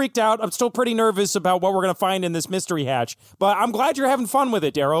little freaked out. I'm still pretty nervous about what we're going to find in this mystery hatch, but I'm glad you're having fun with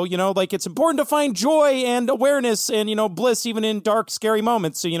it, Daryl. You know, like it's important to find joy and awareness and, bliss even in dark, scary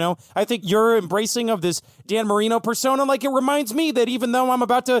moments. So, I think your embracing of this Dan Marino persona, like it reminds me that even though I'm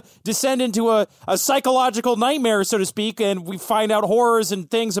about to descend into a psychological nightmare, so to speak, and we find out horrors and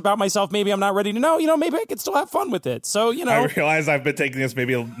things about myself maybe I'm not ready to know, maybe I can still have fun with it. So, I realize I've been taking this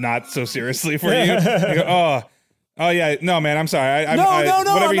maybe not so seriously for you. You go, oh yeah, no, man, I'm sorry. No, whatever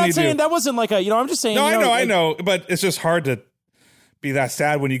I'm you not need to saying do. that wasn't like I'm just saying. No, I like- know, but it's just hard to be that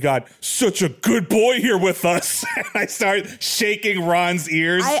sad when you got such a good boy here with us. I start shaking Ron's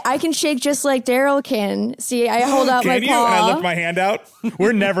ears. I can shake just like Daryl can. See, I hold out my Can you? And I paw. lift my hand out.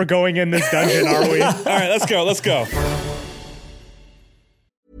 We're never going in this dungeon, are we? All right, let's go. Let's go.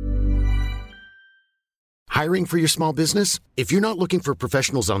 Hiring for your small business? If you're not looking for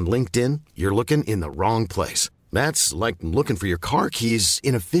professionals on LinkedIn, you're looking in the wrong place. That's like looking for your car keys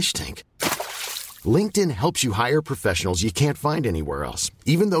in a fish tank. LinkedIn helps you hire professionals you can't find anywhere else,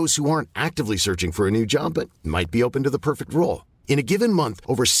 even those who aren't actively searching for a new job but might be open to the perfect role. In a given month,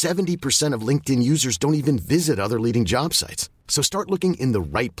 over 70% of LinkedIn users don't even visit other leading job sites. So start looking in the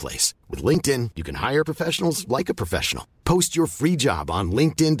right place. With LinkedIn, you can hire professionals like a professional. Post your free job on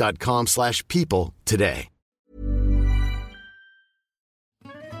linkedin.com/people today.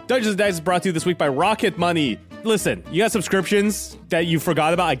 Dungeons & Dice is brought to you this week by Rocket Money. Listen, you got subscriptions that you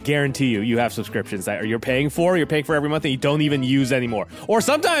forgot about. I guarantee you have subscriptions that you're paying for every month and you don't even use anymore. Or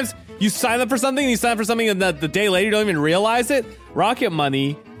sometimes you sign up for something and the day later you don't even realize it. Rocket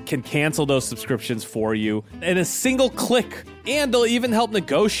Money can cancel those subscriptions for you in a single click. And they'll even help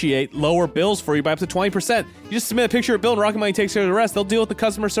negotiate lower bills for you by up to 20%. You just submit a picture of a bill and Rocket Money takes care of the rest. They'll deal with the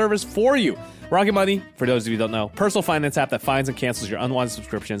customer service for you. Rocket Money, for those of you who don't know, personal finance app that finds and cancels your unwanted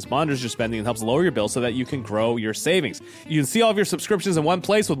subscriptions, monitors your spending, and helps lower your bill so that you can grow your savings. You can see all of your subscriptions in one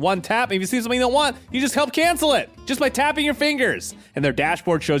place with one tap. And if you see something you don't want, you just help cancel it just by tapping your fingers. And their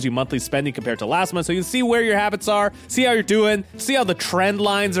dashboard shows you monthly spending compared to last month, so you can see where your habits are, see how you're doing, see how the trend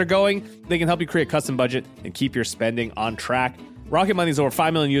lines are going. They can help you create a custom budget and keep your spending on track. Rocket Money's over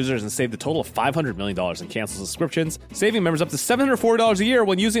 5 million users and saved a total of $500 million in canceled subscriptions, saving members up to $740 a year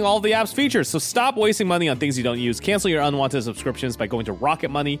when using all of the app's features. So stop wasting money on things you don't use. Cancel your unwanted subscriptions by going to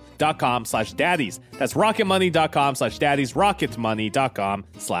rocketmoney.com/daddies. That's rocketmoney.com/daddies,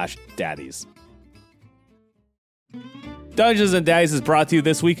 rocketmoney.com/daddies. Dungeons and Daddies is brought to you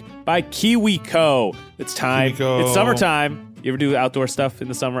this week by KiwiCo. It's time. KiwiCo. It's summertime. You ever do outdoor stuff in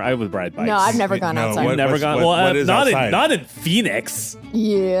the summer? I would ride bikes. No, I've never gone No, outside. what- Never what's- gone. what is not outside? not in Phoenix.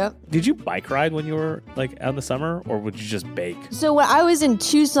 Yeah. Did you bike ride when you were like out in the summer, or would you just bake? So when I was in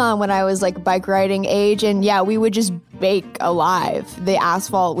Tucson when I was like bike riding age, and yeah, we would just bake alive. The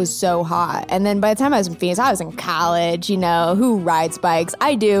asphalt was so hot. And then by the time I was in Phoenix, I was in college, who rides bikes?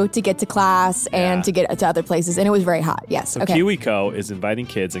 I do, to get to class and to get to other places. And it was very hot. Yes. So Okay. KiwiCo is inviting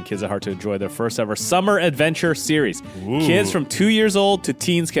kids and kids at heart to enjoy their first ever summer adventure series. Kids from 2 years old to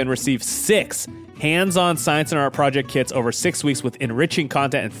teens can receive 6 hands-on science and art project kits over 6 weeks with enriching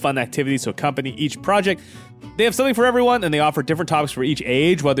content and fun activities to accompany each project. They have something for everyone, and they offer different topics for each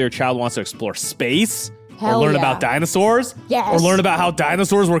age, whether your child wants to explore space, Hell or learn yeah. about dinosaurs? Yes. Or learn about how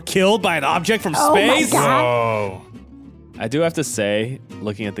dinosaurs were killed by an object from Oh my space? God. Oh. I do have to say,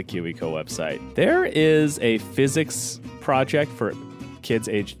 looking at the KiwiCo website, there is a physics project for kids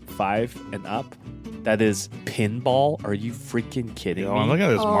aged 5 and up that is pinball. Are you freaking kidding Oh, me? I'm looking at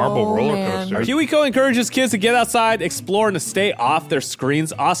this marble roller man. coaster. KiwiCo encourages kids to get outside, explore, and to stay off their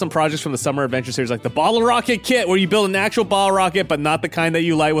screens. Awesome projects from the Summer Adventure Series, like the Bottle Rocket Kit, where you build an actual bottle rocket, but not the kind that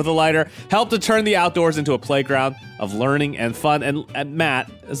you light with a lighter. Help to turn the outdoors into a playground of learning and fun. And Matt,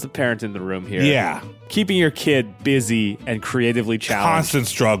 as the parent in the room here, Yeah. keeping your kid busy and creatively challenged. Constant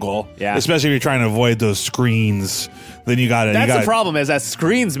struggle. Yeah. Especially if you're trying to avoid those screens. Then you got to. That's the problem, is that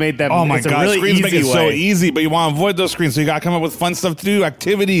screens made them. Oh my it's a God, really screens easy make it way. so easy, but you want to avoid those screens, so you got to come up with fun stuff to do,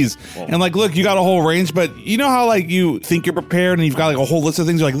 activities. And like, look, you got a whole range, but you know how like you think you're prepared and you've got like a whole list of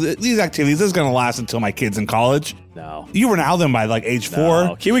things. You're like, these activities, this is going to last until my kid's in college. No. You renow them by like age 4.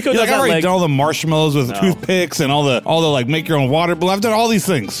 KiwiCo You're does like, that, I've already like- done all the marshmallows with toothpicks and all the like make your own water balloon. I've done all these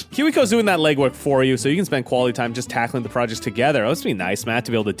things. KiwiCo's doing that legwork for you, so you can spend quality time just tackling the projects together. Oh, it's be nice, Matt,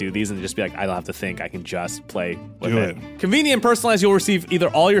 to be able to do these and just be like, I don't have to think. I can just play with Do it. it. Convenient and personalized, you'll receive either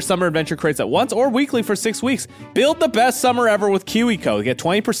all your summer adventure crates at once or weekly for 6 weeks. Build the best summer ever with KiwiCo. Get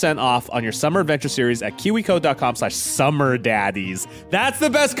 20% off on your summer adventure series at kiwico.com/summerdaddies. That's the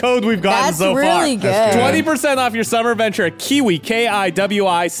best code we've gotten That's so far. really good. 20% off your summer adventure at Kiwi,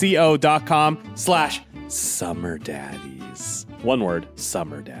 kiwico.com/summerdaddies. One word,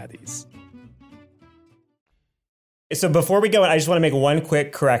 summer daddies. So before we go in, I just want to make one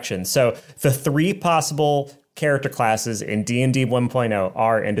quick correction. So the 3 possible character classes in D&D 1.0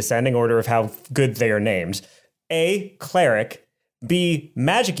 are, in descending order of how good they are named: A, cleric; B,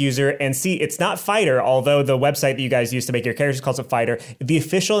 magic user; and C, it's not fighter, although the website that you guys use to make your characters calls it fighter. The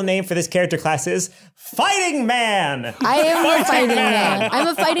official name for this character class is Fighting Man. I am a fighting man. I'm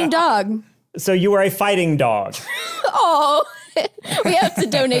a fighting dog. So you are a fighting dog. Oh, we have to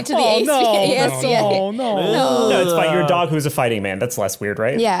donate to the ASPCA. No, it's fine. You're a dog who's a fighting man. That's less weird,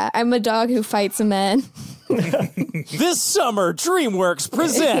 right? Yeah, I'm a dog who fights a man. This summer, DreamWorks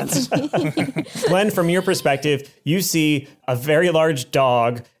presents. Glenn, from your perspective, you see a very large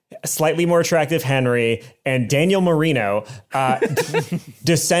dog, a slightly more attractive Henry, and Daniel Marino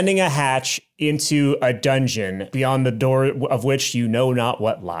descending a hatch into a dungeon beyond the door of which you know not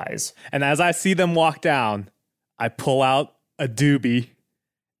what lies. And as I see them walk down, I pull out a doobie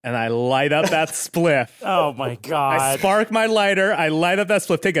and I light up that spliff. Oh my I God. spark my lighter, I light up that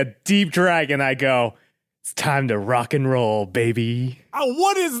spliff, take a deep drag, and I go, it's time to rock and roll, baby.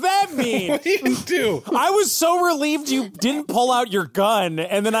 What does that mean? What do you do? I was so relieved you didn't pull out your gun,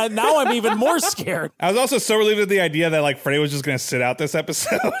 and then now I'm even more scared. I was also so relieved at the idea that like Freddie was just going to sit out this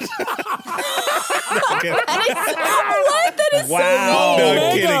episode. What? That is Wow. so No mean.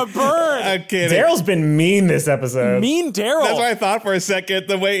 Mega kidding. burn. I'm kidding. Daryl's been mean this episode. Mean Daryl. That's what I thought for a second.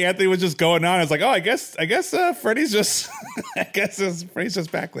 The way Anthony was just going on, I was like, "Oh, I guess Freddie's just, Freddie's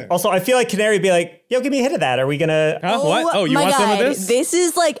just back there." Also, I feel like Canary would be like, yo, give me a hit of that. Are we going to... Huh? What? Oh, you my want some of God. this? This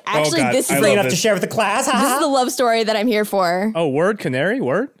is like, actually, God, this I is love like, enough this. to share with the class? this is the love story that I'm here for. Oh, word, canary,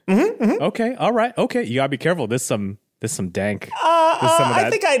 word? Mm-hmm. Okay, all right, okay. You gotta be careful. There's some dank. There's some of I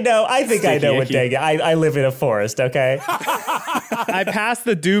that. think I know. I think I know what Sticky dang it. I live in a forest, okay? I pass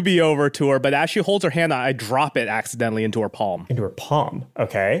the doobie over to her, but as she holds her hand out, I drop it accidentally into her palm. Into her palm,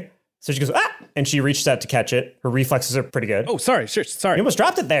 okay? So she goes, ah! And she reaches out to catch it. Her reflexes are pretty good. Oh, sorry, You sorry. almost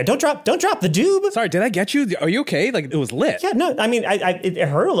dropped it there. Don't drop the doob. Sorry, did I get you? Are you okay? Like, it was lit. Yeah, no, I mean, it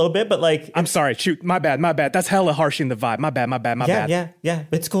hurt a little bit, but like... I'm sorry. Shoot, my bad. That's hella harshing the vibe. My bad. Yeah.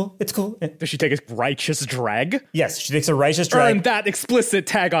 It's cool. Does she take a righteous drag? Yes, she takes a righteous drag. Earn that explicit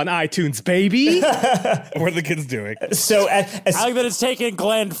tag on iTunes, baby. What are the kids doing? So I like that it's taken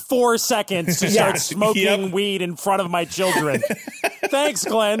Glenn 4 seconds to start smoking Yep. weed in front of my children. Thanks,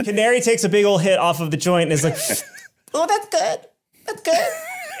 Glenn. Canary takes a big old hit off of the joint and is like, oh, that's good. That's good.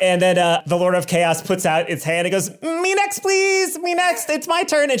 And then the Lord of Chaos puts out its hand and goes, me next, please. Me next. It's my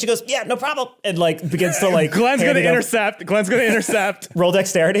turn. And she goes, yeah, no problem. And like begins to like... Glenn's hand gonna it up. intercept. Roll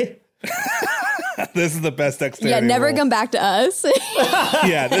dexterity. This is the best dexterity. Yeah, never roll. come back to us.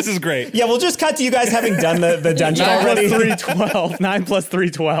 Yeah, this is great. Yeah, we'll just cut to you guys having done the dungeon 9 already. plus 3, 12. 9 plus 3,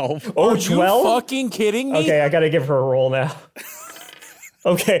 12. Oh, You 12? fucking kidding me? Okay, I gotta give her a roll now.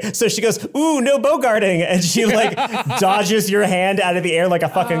 Okay, so she goes, ooh, no bogarting. And she like dodges your hand out of the air like a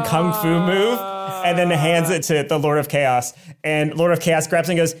fucking kung fu move and then hands it to the Lord of Chaos. And Lord of Chaos grabs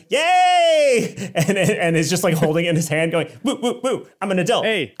it and goes, yay! And is just like holding it in his hand going, woo, woo, woo. I'm an adult.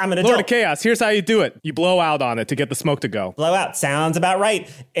 Hey, I'm an Lord adult. of Chaos, here's how you do it. You blow out on it to get the smoke to go. Blow out. Sounds about right.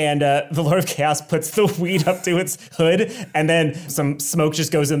 And the Lord of Chaos puts the weed up to its hood, and then some smoke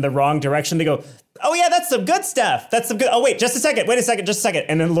just goes in the wrong direction. They go, oh yeah, that's some good stuff. That's some good. Oh wait, just a second. Wait a second. Just a second.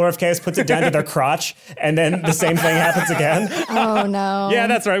 And then Lord of Chaos puts it down to their crotch, and then the same thing happens again. Oh no. Yeah,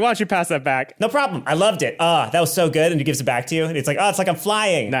 that's right. Why don't you pass that back? No problem. I loved it. That was so good. And he gives it back to you, and it's like, oh, it's like I'm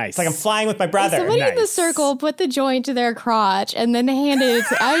flying. Nice. It's like I'm flying with my brother. Somebody in the circle put the joint to their crotch and then handed it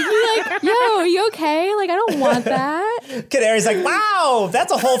to, I'd be like, yo, you okay? Like, I don't want that. Canary's like, wow,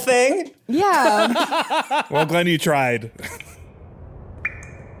 that's a whole thing. Yeah. Well, Glenn, you tried.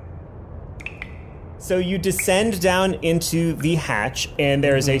 So you descend down into the hatch, and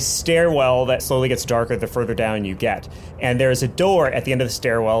there's a stairwell that slowly gets darker the further down you get. And there's a door at the end of the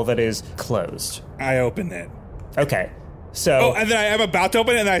stairwell that is closed. I opened it. Okay, so... Oh, and then I'm about to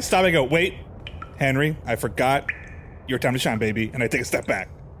open it, and then I stop and I go, wait, Henry, I forgot your time to shine, baby. And I take a step back.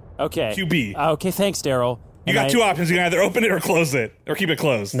 Okay. QB. Okay, thanks, Daryl. You got two options. You can either open it or close it, or keep it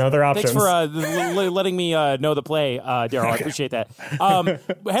closed. No other options. Thanks for letting me know the play, Daryl. I appreciate that.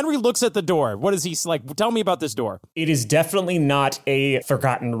 Henry looks at the door. What is he like? Tell me about this door. It is definitely not a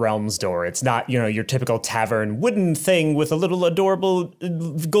Forgotten Realms door. It's not, your typical tavern wooden thing with a little adorable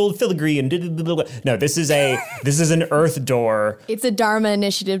gold filigree and no. This is an earth door. It's a Dharma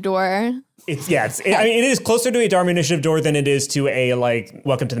Initiative door. It is closer to a Dharma Initiative door than it is to a,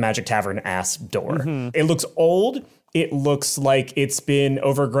 Welcome to the Magic Tavern ass door. Mm-hmm. It looks old. It looks like it's been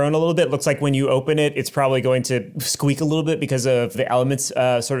overgrown a little bit. It looks like when you open it, it's probably going to squeak a little bit because of the elements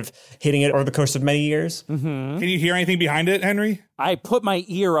sort of hitting it over the course of many years. Mm-hmm. Can you hear anything behind it, Henry? I put my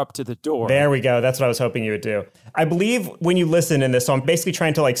ear up to the door. There we go. That's what I was hoping you would do. I believe when you listen in this, so I'm basically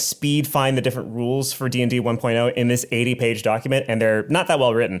trying to speed find the different rules for D&D 1.0 in this 80-page document, and they're not that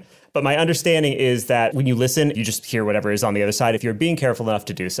well written. But my understanding is that when you listen, you just hear whatever is on the other side if you're being careful enough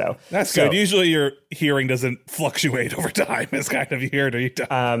to do so. That's good. Usually your hearing doesn't fluctuate over time. It's kind of you hear it or you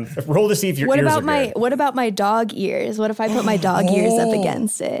don't. Roll to see if your ears are good. What about my dog ears? What if I put my dog ears up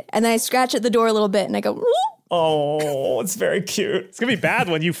against it? And then I scratch at the door a little bit and I go... Oh, it's very cute. It's going to be bad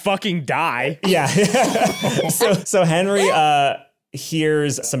when you fucking die. Yeah. So Henry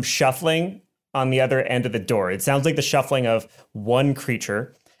hears some shuffling on the other end of the door. It sounds like the shuffling of one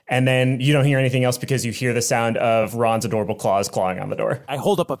creature. And then you don't hear anything else because you hear the sound of Ron's adorable claws clawing on the door. I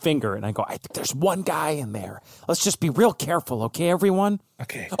hold up a finger and I go, I think there's one guy in there. Let's just be real careful, okay, everyone?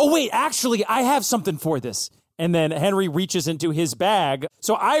 Okay. Oh, wait, actually, I have something for this. And then Henry reaches into his bag.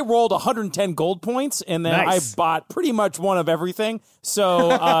 So I rolled 110 gold points, and then Nice. I bought pretty much one of everything.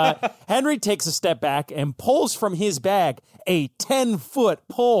 So Henry takes a step back and pulls from his bag a 10-foot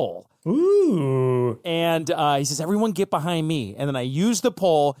pole. Ooh. And he says, everyone get behind me. And then I use the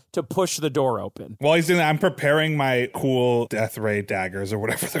pole to push the door open. While he's doing that, I'm preparing my cool death ray daggers or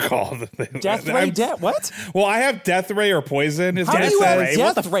whatever they're called. Death ray? What? Well, I have death ray or poison. Is How what do it you says.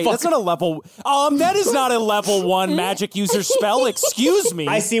 have death ray? That's not a level... that is not a level 1 magic user spell. Excuse me.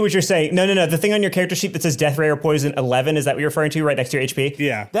 I see what you're saying. No. The thing on your character sheet that says death ray or poison 11, is that what you're referring to right next to your HP?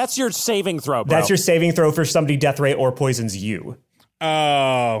 Yeah. That's your saving throw, bro. That's your saving throw for somebody death ray or poisons you.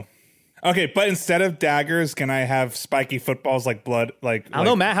 Oh. Okay, but instead of daggers, can I have spiky footballs like blood? I don't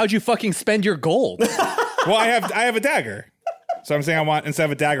know, Matt. How'd you fucking spend your gold? Well, I have a dagger. So I'm saying I want, instead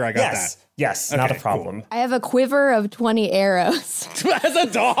of a dagger, I got that. Yes, not a problem. I have a quiver of 20 arrows. As a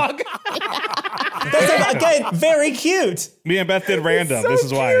dog? That's again, very cute. Me and Beth did random. This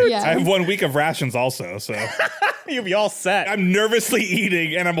is why. Yeah. I have 1 week of rations also, so You'll be all set. I'm nervously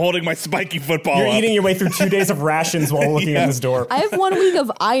eating and I'm holding my spiky football You're up. eating your way through 2 days of rations while looking at this door. I have 1 week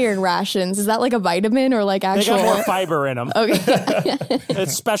of iron rations. Is that like a vitamin or like They actual? got more fiber in them. Okay.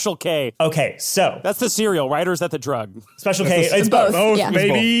 It's Special K. Okay, so That's the cereal, right? Or is that the drug? Special K, it's both. both. Yeah.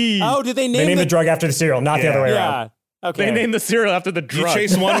 Baby. Oh, did they name They named the drug after the cereal, not the other way around. Yeah. Okay. They named the cereal after the You drug.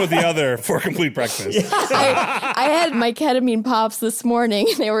 chase one with the other for a complete breakfast. I had my ketamine pops this morning.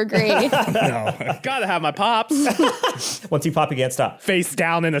 They were great. No. Gotta have my pops. Once you pop, you can't stop. Face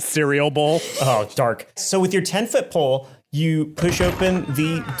down in a cereal bowl. Oh, dark. So with your 10-foot pole, you push open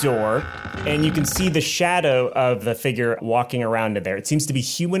the door, and you can see the shadow of the figure walking around in there. It seems to be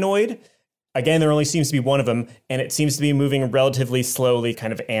humanoid. Again, there only seems to be one of them, and it seems to be moving relatively slowly,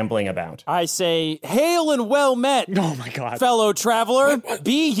 kind of ambling about. I say, hail and well met, Oh my God. fellow traveler.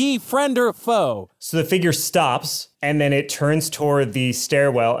 Be ye friend or foe. So the figure stops, and then it turns toward the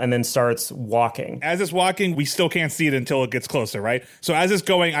stairwell and then starts walking. As it's walking, we still can't see it until it gets closer, right? So as it's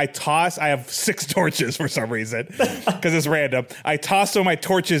going, I have 6 torches for some reason, because it's random. I toss some of my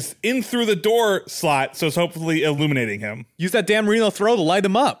torches in through the door slot, so it's hopefully illuminating him. Use that damn Reno throw to light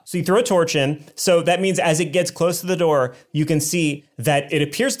him up. So you throw a torch in. So that means as it gets close to the door, you can see that it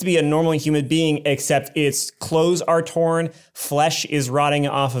appears to be a normal human being, except its clothes are torn, flesh is rotting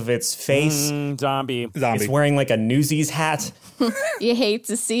off of its face. Zombie. It's wearing like a Newsies hat. You hate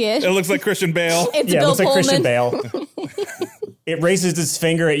to see it. It looks like Christian Bale. It's Yeah, it Bill looks like Christian Pullman. Bale. It raises its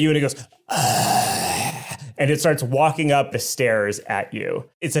finger at you and it goes, and it starts walking up the stairs at you.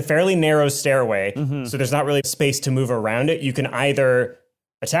 It's a fairly narrow stairway, so there's not really space to move around it. You can either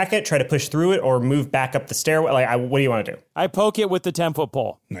attack it, try to push through it, or move back up the stairway. What do you want to do? I poke it with the 10-foot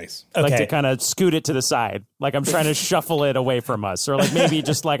pole. Nice. Like Okay. to kind of scoot it to the side. Like I'm trying to shuffle it away from us. Or like maybe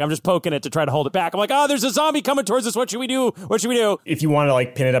just like I'm just poking it to try to hold it back. I'm like, oh, there's a zombie coming towards us. What should we do? What should we do? If you want to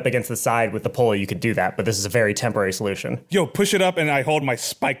like pin it up against the side with the pole, you could do that, but this is a very temporary solution. Yo, push it up, and I hold my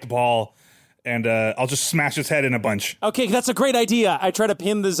spiked ball, and I'll just smash its head in a bunch. Okay, that's a great idea. I try to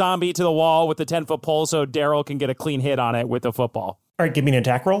pin the zombie to the wall with the 10-foot pole so Daryl can get a clean hit on it with the football. All right, give me an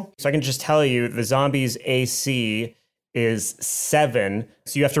attack roll. So I can just tell you the zombie's AC is 7,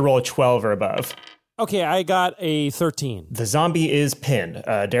 so you have to roll a 12 or above. Okay, I got a 13. The zombie is pinned.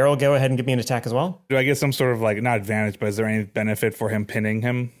 Daryl, go ahead and give me an attack as well. Do I get some sort of like, not advantage, but is there any benefit for him pinning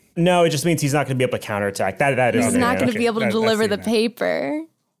him? No, it just means he's not going to be able to counterattack. That is He's not going to be able to That's deliver the the paper.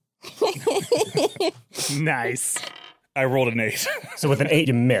 Nice. I rolled an 8. So with an 8,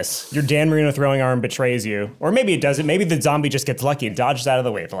 you miss. Your Dan Marino throwing arm betrays you. Or maybe it doesn't. Maybe the zombie just gets lucky and dodges out of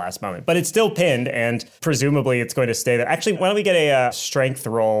the way at the last moment. But it's still pinned, and presumably it's going to stay there. Actually, why don't we get a strength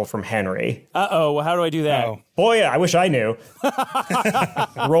roll from Henry? Uh-oh, how do I do that? Oh. Boy, I wish I knew.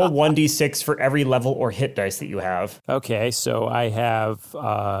 Roll 1d6 for every level or hit dice that you have. Okay, so I have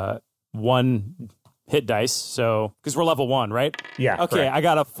 1 hit dice, so because we're level 1, right? Yeah, Okay, correct. I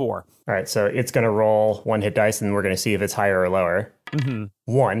got a 4. All right, so it's going to roll 1 hit dice, and we're going to see if it's higher or lower.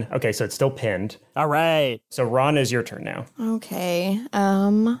 1. Okay, so it's still pinned. All right. So Ron, is your turn now. Okay.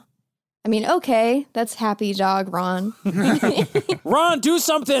 Okay. That's happy dog, Ron. Ron, do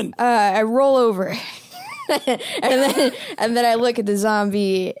something. I roll over. and then I look at the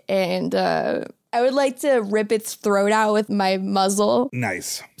zombie and I would like to rip its throat out with my muzzle.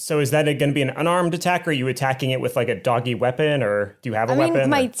 Nice. So is that going to be an unarmed attack, or are you attacking it with like a doggy weapon, or do you have a I weapon? mean,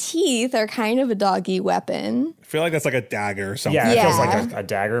 my or- teeth are kind of a doggy weapon. I feel like that's like a dagger or something. Yeah, it feels Yeah. like a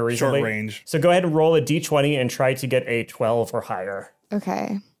dagger reasonably. Short range. So go ahead and roll a d20 and try to get a 12 or higher.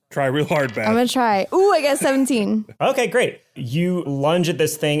 Okay. Try real hard, Beth. I'm going to try. Ooh, I got 17. Okay, great. You lunge at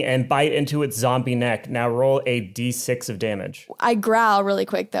this thing and bite into its zombie neck. Now roll a d6 of damage. I growl really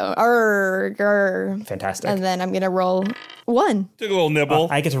quick, though. Grr. Fantastic. And then I'm going to roll 1. Took a little nibble.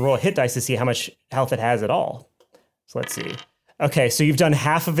 I get to roll a hit dice to see how much health it has at all. So let's see. Okay, so you've done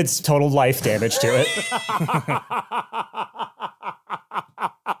half of its total life damage to it.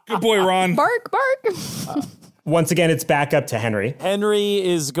 Good boy, Ron. Bark, bark. Once again, it's back up to Henry. Henry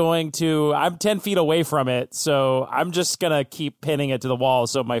is going to, I'm 10 feet away from it, so I'm just going to keep pinning it to the wall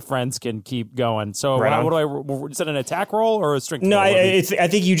so my friends can keep going. So Right on. what do I, is it an attack roll or a strength No, roll? I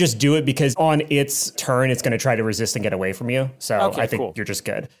think you just do it because on its turn, it's going to try to resist and get away from you. So Okay, I think cool. you're just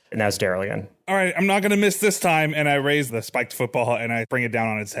good. And now it's Daryl again. All right, I'm not going to miss this time. And I raise the spiked football and I bring it down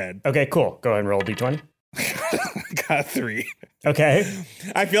on its head. Okay, cool. Go ahead and roll a d20. Got 3. Okay.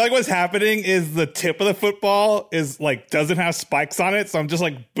 I feel like what's happening is the tip of the football is like doesn't have spikes on it, so I'm just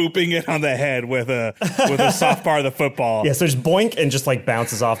like booping it on the head with a soft part of the football. Yeah, so there's boink and just like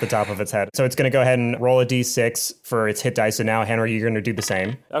bounces off the top of its head. So it's going to go ahead and roll a d6 for its hit dice. So now, Henry, you're going to do the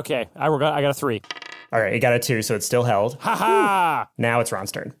same. Okay, I got a 3. All right, you got a 2, so it's still held. Ha ha! Now it's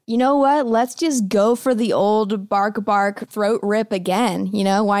Ron's turn. You know what? Let's just go for the old bark, bark, throat rip again. You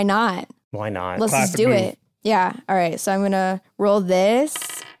know, why not? Why not? Let's just Classic do move. it. Yeah. All right. So I'm going to roll this.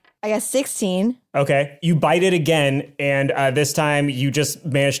 I got 16. Okay, you bite it again, and this time you just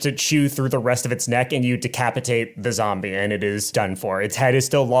manage to chew through the rest of its neck, and you decapitate the zombie, and it is done for. Its head is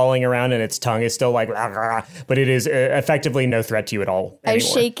still lolling around, and its tongue is still like, rah, rah, but it is effectively no threat to you at all I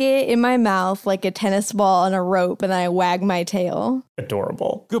anymore. shake it in my mouth like a tennis ball on a rope, and then I wag my tail.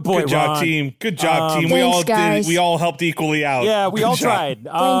 Adorable. Good boy, Good job, Ron. team. Good job, team. Thanks, guys. We all helped equally out. Yeah, we Good all job. tried.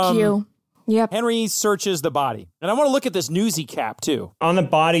 Thank you. Yep. Henry searches the body. And I want to look at this newsy cap, too. On the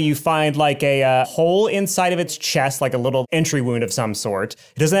body, you find like a hole inside of its chest, like a little entry wound of some sort.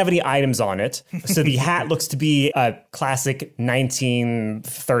 It doesn't have any items on it. So the hat looks to be a classic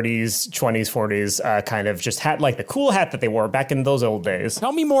 1930s, 20s, 40s kind of just hat, like the cool hat that they wore back in those old days.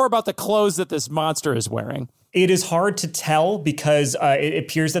 Tell me more about the clothes that this monster is wearing. It is hard to tell because it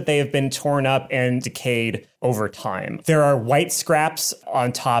appears that they have been torn up and decayed over time. There are white scraps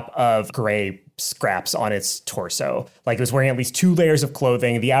on top of gray scraps on its torso. Like it was wearing at least 2 layers of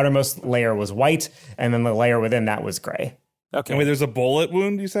clothing. The outermost layer was white, and then the layer within that was gray. Okay. And wait, there's a bullet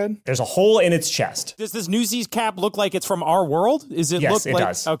wound, you said? There's a hole in its chest. Does this Newsies cap look like it's from our world? Is it Yes, look it like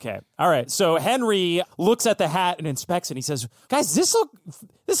does. Okay. All right. So Henry looks at the hat and inspects it. And he says, "Guys, this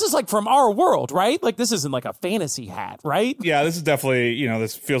is like from our world, right? Like this isn't like a fantasy hat, right?" Yeah, this is definitely,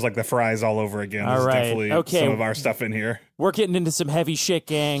 this feels like the Fries all over again. This All right. is definitely Okay. some of our stuff in here. We're getting into some heavy shit,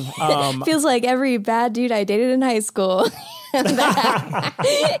 gang. Feels like every bad dude I dated in high school.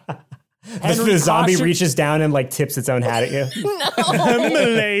 The zombie reaches down and like tips its own hat at you.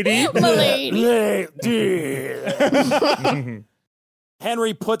 Milady.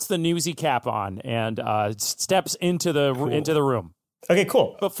 Henry puts the Newsy cap on and steps into the room. Okay,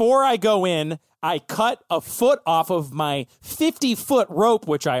 cool. Before I go in, I cut a foot off of my 50-foot rope,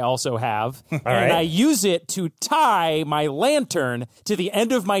 which I also have, and right. I use it to tie my lantern to the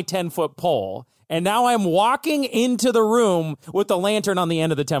end of my 10-foot pole. And now I'm walking into the room with the lantern on the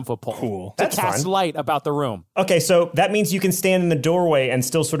end of the 10-foot pole. Cool. To That's cast fun. light about the room. Okay, so that means you can stand in the doorway and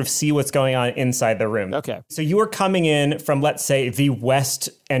still sort of see what's going on inside the room. Okay. So you are coming in from, let's say, the west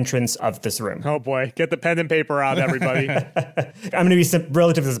entrance of this room. Oh boy, get the pen and paper out, everybody. I'm going to be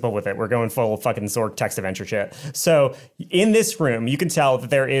relatively simple with it. We're going full fucking Zork text adventure shit. So in this room, you can tell that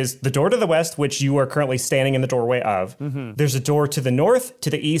there is the door to the west, which you are currently standing in the doorway of. Mm-hmm. There's a door to the north, to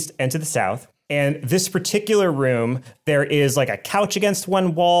the east, and to the south. And this particular room, there is like a couch against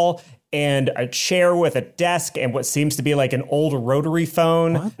one wall and a chair with a desk and what seems to be like an old rotary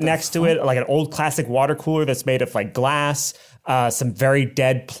phone next to it, like an old classic water cooler that's made of like glass. Some very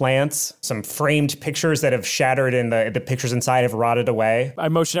dead plants, some framed pictures that have shattered and the pictures inside have rotted away. I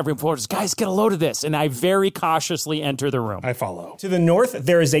motion everyone forward, "Guys, get a load of this." And I very cautiously enter the room. I follow. To the north,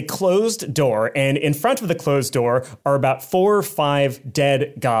 there is a closed door, and in front of the closed door are about 4 or 5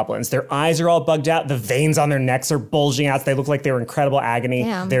 dead goblins. Their eyes are all bugged out. The veins on their necks are bulging out. They look like they were in incredible agony.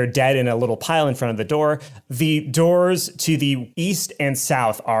 Damn. They're dead in a little pile in front of the door. The doors to the east and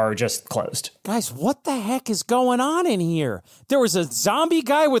south are just closed. Guys, what the heck is going on in here? There was a zombie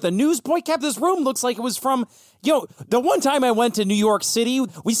guy with a newsboy cap. This room looks like it was from, the one time I went to New York City,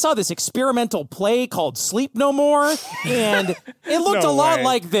 we saw this experimental play called Sleep No More, and it looked a lot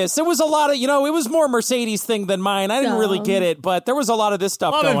like this. There was a lot of, it was more Mercedes thing than mine. I didn't really get it, but there was a lot of this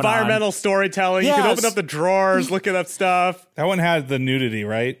stuff A lot going of environmental on. storytelling. You Yes. can open up the drawers, look at up stuff. That one had the nudity,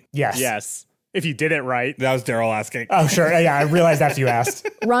 right? Yes. Yes. If you did it right. That was Daryl asking. Oh, sure. Yeah, I realized after you asked.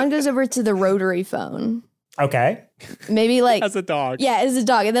 Ron goes over to the rotary phone. Okay. Maybe like As a dog. Yeah, as a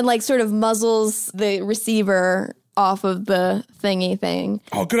dog, and then like sort of muzzles the receiver off of the thingy thing.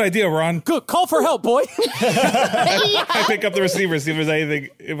 Oh, good idea, Ron. Good, call for help, boy. I pick up the receiver, see if there's anything,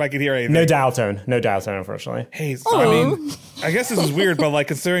 if I can hear anything. No dial tone, unfortunately. Hey, so, I guess this is weird, but like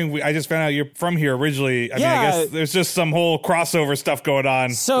considering I just found out you're from here originally, I guess there's just some whole crossover stuff going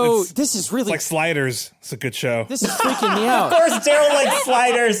on. So It's this is really like Sliders. It's a good show. this is freaking me out. Of course, Daryl likes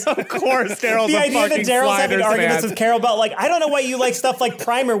sliders. Of course, Daryl's The a idea that fucking Daryl's having Sliders arguments fan. with Carol about, like, I don't know why you like stuff like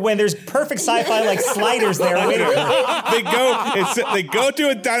Primer when there's perfect sci-fi like Sliders there waiting. They go to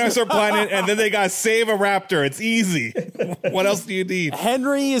a dinosaur planet and then they gotta save a raptor. It's easy. What else do you need?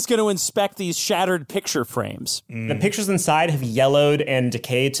 Henry is going to inspect these shattered picture frames. The pictures inside have yellowed and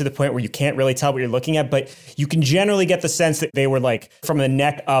decayed to the point where you can't really tell what you're looking at, but you can generally get the sense that they were like from the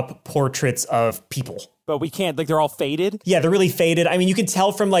neck up portraits of people. But we can't, like, they're all faded. Yeah, they're really faded. I mean, you can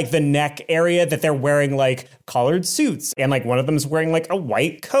tell from like the neck area that they're wearing like collared suits, and like one of them is wearing like a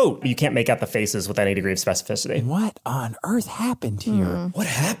white coat. You can't make out the faces with any degree of specificity. What on earth happened here? What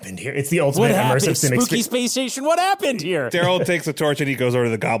happened here? It's the ultimate What happened? immersive sim Spooky experience. Space Station, what happened here? Daryl takes a torch and he goes over to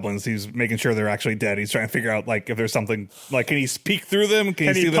the goblins. He's making sure they're actually dead. He's trying to figure out like if there's something like can he peek through them? Can Can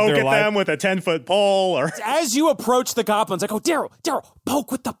he see he that poke they're at alive? them with a 10-foot pole? Or As you approach the goblins, I go, Daryl,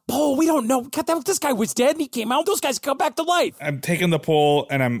 poke with the pole. We don't know. God, this guy was dead and he came out. Those guys come back to life. I'm taking the pole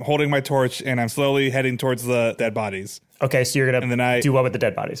and I'm holding my torch and I'm slowly heading towards the dead bodies. Okay, so you're And then gonna do what with the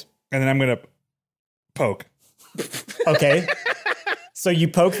dead bodies? And then I'm gonna poke. Okay. So you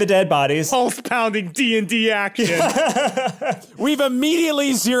poke the dead bodies. pulse pounding D&D action. We've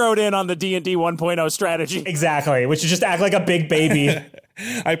immediately zeroed in on the D&D 1.0 strategy. Exactly, which is just act like a big baby.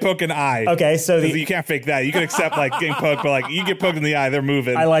 I poke an eye. Okay, so 'Cause you can't fake that. You can accept like getting poked, but like you get poked in the eye, they're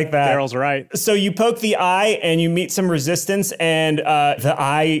moving. I like that. Daryl's right. So you poke the eye and you meet some resistance, and the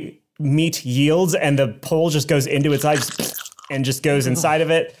eye meat yields, and the pole just goes into its eye and just goes inside of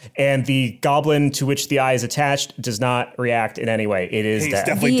it. And the goblin to which the eye is attached does not react in any way. It is He's dead.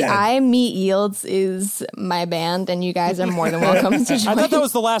 definitely The dead. I Meet Yields is my band, and you guys are more than welcome to I join. thought that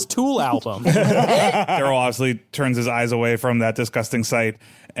was the last Tool album. Daryl obviously turns his eyes away from that disgusting sight,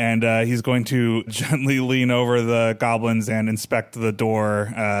 and he's going to gently lean over the goblins and inspect the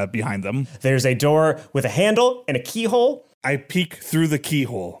door behind them. There's a door with a handle and a keyhole. I peek through the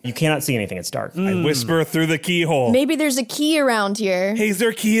keyhole. You cannot see anything. It's dark. I whisper through the keyhole. Maybe there's a key around here. Hey, is there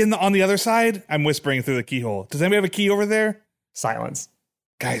a key on the other side? I'm whispering through the keyhole. Does anybody have a key over there? Silence.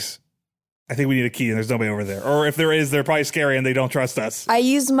 Guys, I think we need a key and there's nobody over there. Or if there is, they're probably scary and they don't trust us. I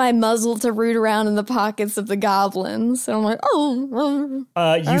use my muzzle to root around in the pockets of the goblins. And I'm like,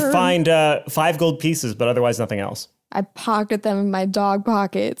 You find 5 gold pieces, but otherwise nothing else. I pocket them in my dog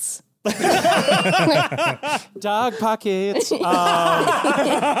pockets. Dog pockets.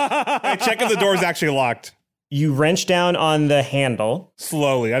 I check if the door's actually locked. You wrench down on the handle.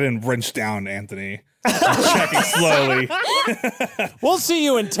 Slowly. I didn't wrench down, Anthony. I'm checking slowly. We'll see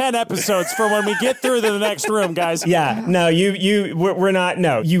you in 10 episodes for when we get through to the next room, guys. Yeah, no, we're not,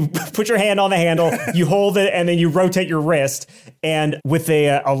 no. You put your hand on the handle, you hold it, and then you rotate your wrist, and with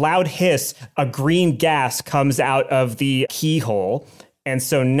a loud hiss, a green gas comes out of the keyhole. And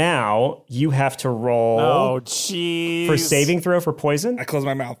so now you have to roll. Oh, jeez. For saving throw for poison. I close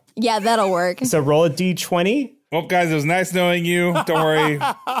my mouth. Yeah, that'll work. So roll a d20. Well, guys, it was nice knowing you. Don't worry.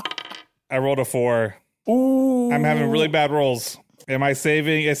 I rolled a 4. Ooh. I'm having really bad rolls. Am I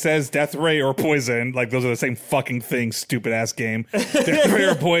saving? It says death ray or poison. Like, those are the same fucking thing, stupid ass game. Death ray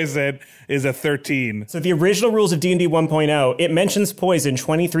or poison is a 13. So the original rules of D&D 1.0, it mentions poison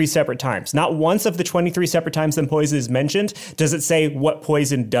 23 separate times. Not once of the 23 separate times that poison is mentioned does it say what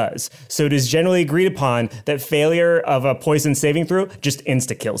poison does. So it is generally agreed upon that failure of a poison saving throw just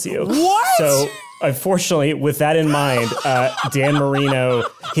insta-kills you. What? So unfortunately, with that in mind, Dan Marino,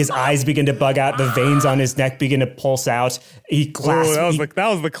 his eyes begin to bug out, the veins on his neck begin to pulse out. He clasps. Ooh, that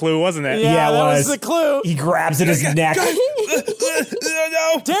was the clue, wasn't it? Yeah, it that was the clue. He grabs at his neck. No.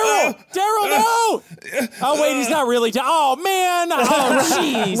 Daryl, no! Oh, wait, he's not really down. Oh, man. Oh,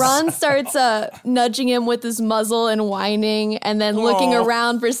 jeez. Ron starts nudging him with his muzzle and whining, and then looking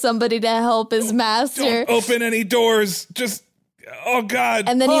around for somebody to help his master. Don't open any doors. Just, oh, God.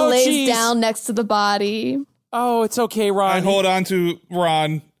 And then he lays jeez. down next to the body. Oh, it's okay, Ron. I hold on to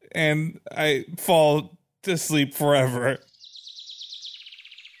Ron, and I fall to sleep forever.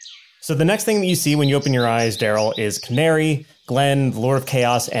 So the next thing that you see when you open your eyes, Daryl, is Canary, Glenn, the Lord of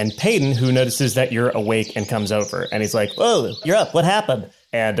Chaos, and Peyton, who notices that you're awake and comes over. And he's like, "Whoa, you're up. What happened?"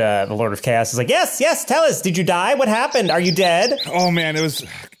 And the Lord of Chaos is like, yes, tell us. Did you die? What happened? Are you dead? Oh, man, it was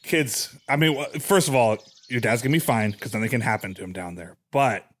kids. I mean, first of all, your dad's going to be fine because nothing can happen to him down there.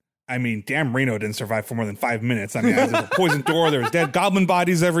 But, I mean, Dan Marino didn't survive for more than 5 minutes. I mean, there's a poison door. There's dead goblin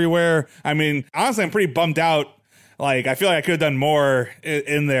bodies everywhere. I mean, honestly, I'm pretty bummed out. Like, I feel like I could have done more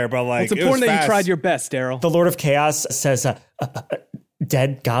in there, but like, It's important that you tried your best, Daryl. The Lord of Chaos says,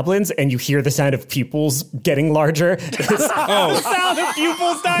 dead goblins, and you hear the sound of pupils getting larger. the sound of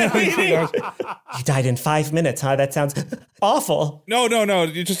pupils dilating. You died in 5 minutes, huh? That sounds awful. No.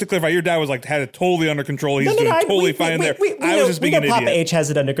 Just to clarify, your dad was like, had it totally under control. He's doing totally fine in there. I was just being an idiot. Papa H has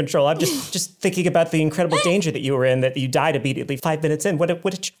it under control. I'm just thinking about the incredible danger that you were in, that you died immediately 5 minutes in. What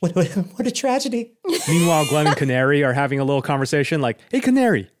a tragedy. Meanwhile, Glenn and Canary are having a little conversation like, "Hey,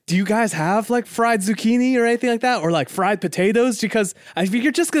 Canary, do you guys have like fried zucchini or anything like that? Or like fried potatoes? Because if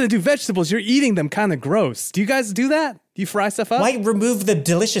you're just going to do vegetables, you're eating them kind of gross. Do you guys do that? Do you fry stuff up?" Why remove the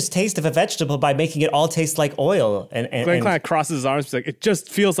delicious taste of a vegetable by making it all taste like oil? And Glenn kind of crosses his arms. Like, it just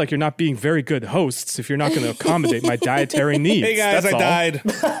feels like you're not being very good hosts if you're not going to accommodate my dietary needs. Hey guys, That's I all. died.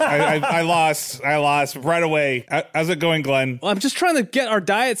 I lost right away. How's it going, Glenn? Well, I'm just trying to get our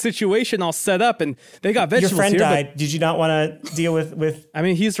diet situation all set up, and they got vegetables your friend here, died. Did you not want to deal with? I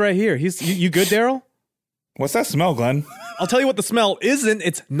mean, he's right here. You good, Daryl? What's that smell, Glenn? I'll tell you what the smell isn't.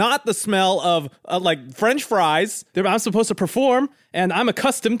 It's not the smell of like French fries. I'm supposed to perform, and I'm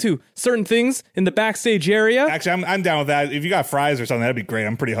accustomed to certain things in the backstage area. Actually, I'm down with that. If you got fries or something, that'd be great.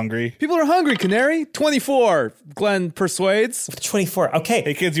 I'm pretty hungry. People are hungry, Canary. 24, Glenn persuades. 24. Okay.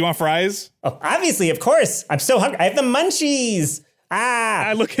 Hey kids, you want fries? Oh, obviously, of course. I'm so hungry. I have the munchies.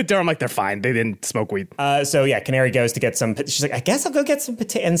 I look at Daryl, I'm like, they're fine. They didn't smoke weed. So yeah, Canary goes to get some. She's like, I guess I'll go get some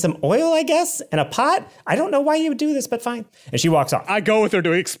potato and some oil, I guess, and a pot. I don't know why you would do this, but fine. And she walks off. I go with her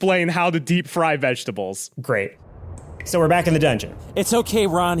to explain how to deep fry vegetables. Great. So we're back in the dungeon. It's okay,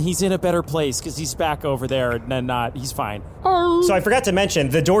 Ron. He's in a better place because he's back over there and not. He's fine. So I forgot to mention,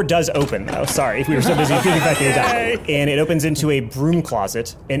 the door does open, though. Sorry, we were so busy thinking about the die. And it opens into a broom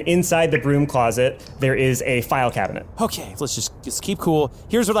closet. And inside the broom closet, there is a file cabinet. Okay, let's just keep cool.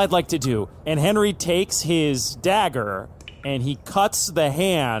 Here's what I'd like to do. And Henry takes his dagger and he cuts the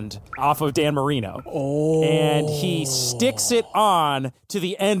hand off of Dan Marino. Oh. And he sticks it on to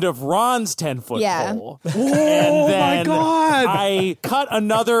the end of Ron's 10-foot pole. And then my God. I cut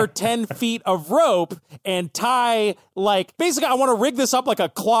another 10 feet of rope and tie, like, basically I want to rig this up like a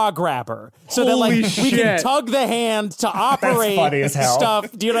claw grabber so that, like, we can tug the hand to operate funny as hell.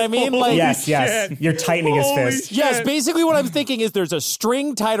 stuff. Do you know what I mean? Like, yes. You're tightening his fist. Yes, basically what I'm thinking is there's a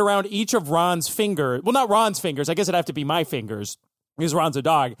string tied around each of Ron's fingers. Well, not Ron's fingers. I guess it'd have to be my fingers. Because Ron's a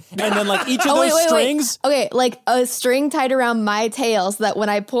dog. And then, like, each of those strings... Okay, like a string tied around my tail so that when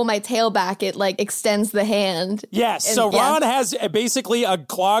I pull my tail back, it, like, extends the hand. Yes, so Ron has basically a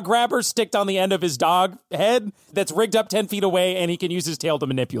claw grabber sticked on the end of his dog head that's rigged up 10 feet away, and he can use his tail to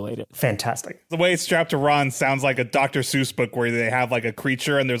manipulate it. Fantastic. The way it's strapped to Ron sounds like a Dr. Seuss book where they have, like, a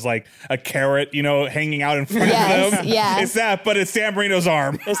creature and there's, like, a carrot, you know, hanging out in front of them. Yes. It's that, but it's Dan Marino's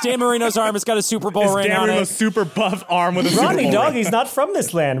arm. It's Dan Marino's arm. It's got a Super Bowl ring Dan on Marino's it. super buff arm with a Super Ronnie Bowl Doggy's ring. not from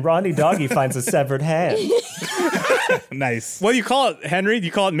this land. Ronnie Doggy finds a severed hand. Nice. What do you call it, Henry? Do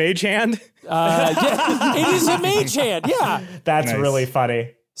you call it mage hand? Yeah, it is a mage hand, yeah. That's Nice. really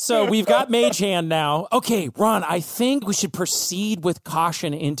funny. So we've got Mage Hand now. Okay, Ron, I think we should proceed with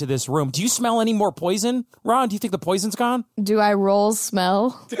caution into this room. Do you smell any more poison? Ron, do you think the poison's gone? Do I roll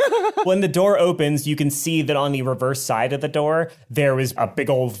smell? When the door opens, you can see that on the reverse side of the door, there was a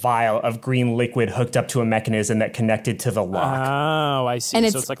big old vial of green liquid hooked up to a mechanism that connected to the lock. Oh, I see.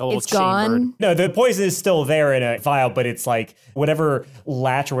 And so it's like a little it's gone? chambered. No, the poison is still there in a vial, but it's like whatever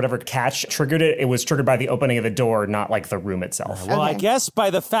latch or whatever catch triggered it, it was triggered by the opening of the door, not like the room itself. Well, I Okay. guess by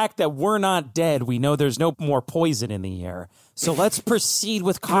the fact that we're not dead, we know there's no more poison in the air. So let's proceed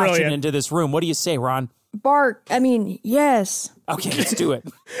with caution Brilliant. into this room. What do you say, Ron? Bark. I mean, yes. Okay, let's do it.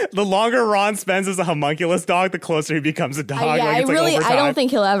 The longer Ron spends as a homunculus dog, the closer he becomes a dog. I Like, it's like over I time. don't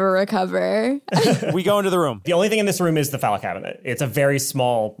think he'll ever recover. We go into the room. The only thing in this room is the file cabinet. It's a very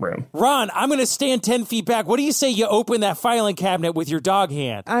small room. Ron, I'm going to stand 10 feet back. What do you say you open that filing cabinet with your dog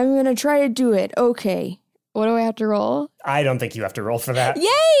hand? I'm going to try to do it. Okay. What do I have to roll? I don't think you have to roll for that. Yay!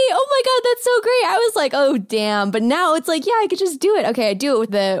 Oh my God, that's so great. I was like, oh, damn. But now it's like, yeah, I could just do it. Okay, I do it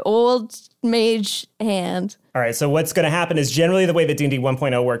with the old mage hand. All right, so what's going to happen is generally the way that D&D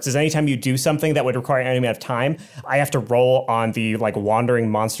 1.0 works is anytime you do something that would require any amount of time, I have to roll on the like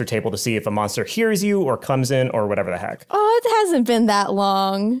wandering monster table to see if a monster hears you or comes in or whatever the heck. Oh, it hasn't been that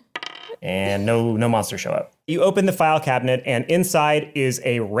long. And no monsters show up. You open the file cabinet and inside is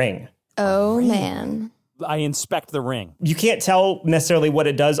a ring. Oh, man. I inspect the ring. You can't tell necessarily what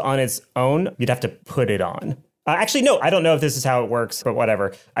it does on its own. You'd have to put it on. Actually, no, I don't know if this is how it works, but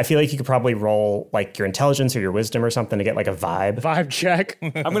whatever. I feel like you could probably roll like your intelligence or your wisdom or something to get like a vibe. Vibe check.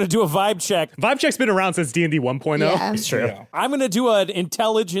 I'm going to do a vibe check. Vibe check's been around since D&D 1.0. Yeah. It's true. I'm going to do an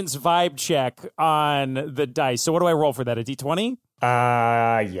intelligence vibe check on the dice. So what do I roll for that? A D20?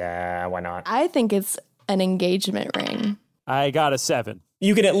 Yeah, why not? I think it's an engagement ring. I got a 7.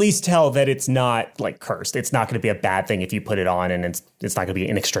 You can at least tell that it's not like cursed. It's not going to be a bad thing if you put it on, and it's not going to be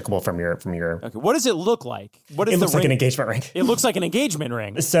inextricable from your. Okay, what does it look like? What is It the looks like ring? an engagement ring. It looks like an engagement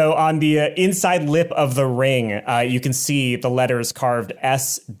ring. So on the inside lip of the ring, you can see the letters carved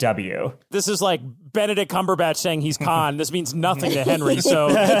SW. This is like Benedict Cumberbatch saying he's Khan. This means nothing to Henry. So,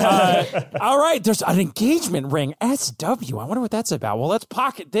 all right, there's an engagement ring. SW. I wonder what that's about. Well, let's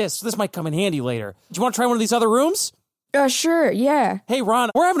pocket this. This might come in handy later. Do you want to try one of these other rooms? Sure, yeah. Hey, Ron,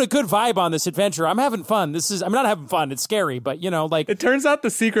 we're having a good vibe on this adventure. I'm having fun. I'm not having fun. It's scary, but, you know, like... It turns out the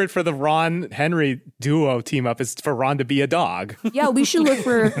secret for the Ron-Henry duo team-up is for Ron to be a dog. Yeah, we should look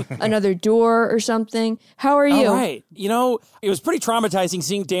for another door or something. How are you? All right. You know, it was pretty traumatizing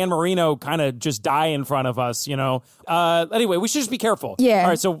seeing Dan Marino kind of just die in front of us, you know. Anyway, we should just be careful. Yeah. All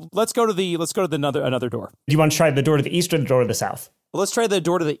right, so let's go to another door. Do you want to try the door to the east or the door to the south? Well, let's try the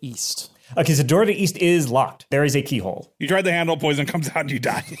door to the east. Okay, so the door to the east is locked. There is a keyhole. You tried the handle, poison comes out, and you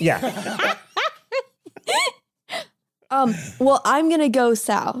die. Yeah. Well, I'm going to go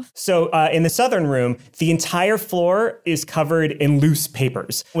south. So in the southern room, the entire floor is covered in loose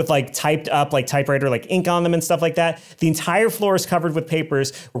papers with like typed up like typewriter, like ink on them and stuff like that. The entire floor is covered with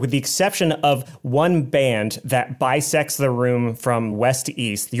papers with the exception of one band that bisects the room from west to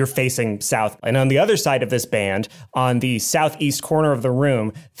east. You're facing south. And on the other side of this band, on the southeast corner of the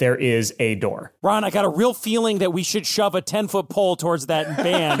room, there is a door. Ron, I got a real feeling that we should shove a 10-foot pole towards that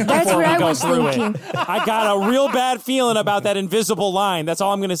band That's before what we I go was through thinking. it. I got a real bad feeling about that invisible line. That's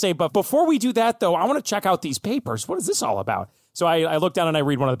all I'm going to say. But before we do that, though, I want to check out these papers. What is this all about? So I look down and I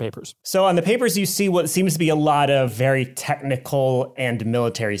read one of the papers. So on the papers, you see what seems to be a lot of very technical and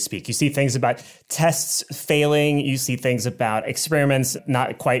military speak. You see things about tests failing. You see things about experiments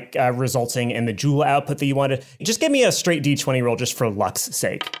not quite resulting in the joule output that you wanted. Just give me a straight D20 roll just for luck's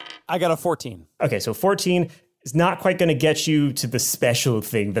sake. I got a 14. Okay, so 14 is not quite going to get you to the special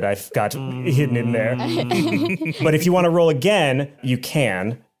thing that I've got hidden in there. But if you want to roll again, you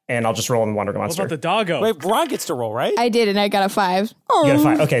can. And I'll just roll on the Wandering Monster. What about the doggo? Wait, Ron gets to roll, right? I did, and I got a 5. You got a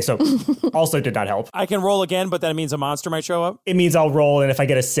 5. Okay, so also did not help. I can roll again, but that means a monster might show up? It means I'll roll, and if I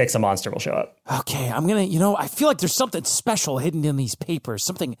get a 6, a monster will show up. Okay, I'm going to, I feel like there's something special hidden in these papers,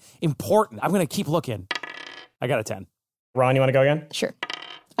 something important. I'm going to keep looking. I got a 10. Ron, you want to go again? Sure.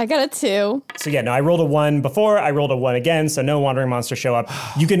 I got a 2. So yeah, no, I rolled a 1 before, I rolled a 1 again, so no Wandering Monster show up.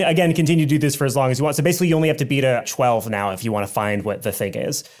 You can, again, continue to do this for as long as you want. So basically, you only have to beat a 12 now if you want to find what the thing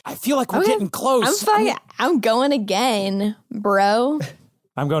is. I feel like we're getting close. I'm fine. I'm going again, bro.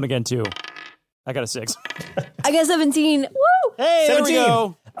 I'm going again, too. I got a 6. I got 17. Woo! Hey, 17. There we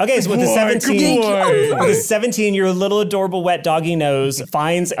go. Okay, so with the 17, your little adorable wet doggy nose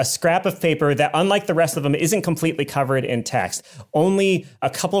finds a scrap of paper that, unlike the rest of them, isn't completely covered in text. Only a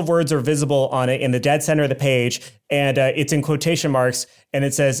couple of words are visible on it in the dead center of the page, and it's in quotation marks, and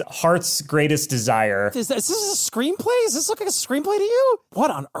it says, "Heart's greatest desire." Is this a screenplay? Does this look like a screenplay to you?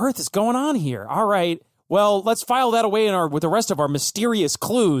 What on earth is going on here? All right. Well, let's file that away with the rest of our mysterious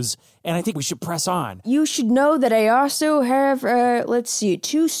clues, and I think we should press on. You should know that I also have,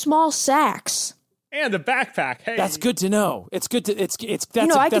 2 small sacks. And a backpack. Hey. That's good to know. It's good to, it's,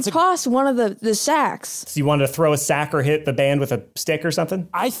 that's I could toss one of the sacks. So you wanted to throw a sack or hit the band with a stick or something?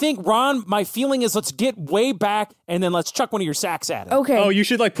 I think, Ron, my feeling is let's get way back, and then let's chuck one of your sacks at it. Okay. Oh, you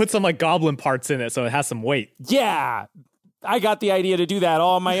should put some goblin parts in it so it has some weight. Yeah. I got the idea to do that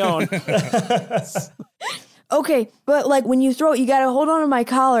all on my own. Okay, but when you throw it, you gotta hold on to my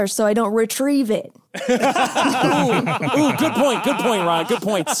collar so I don't retrieve it. Ooh, good point, Ron. Good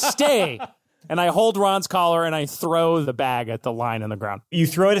point. Stay. And I hold Ron's collar and I throw the bag at the line on the ground. You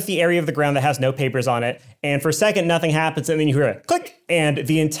throw it at the area of the ground that has no papers on it, and for a second, nothing happens, and then you hear a click, and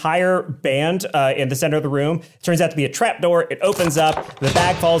the entire band in the center of the room turns out to be a trapdoor. It opens up, the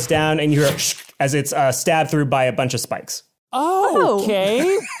bag falls down, and you hear as it's stabbed through by a bunch of spikes. Oh,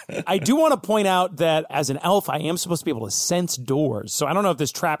 okay. I do want to point out that as an elf, I am supposed to be able to sense doors. So I don't know if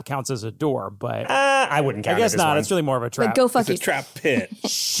this trap counts as a door, but I wouldn't count it. I guess as not. one. It's really more of a trap. But go fuck It's a trap pit.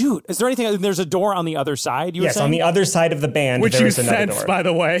 Shoot. Is there anything? There's a door on the other side, you were Yes, saying? on the other side of the band, Which there you is another sense, door. by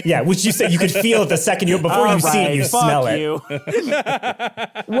the way. Yeah, which you said you could feel it the second before you see it, you Fuck smell it. you.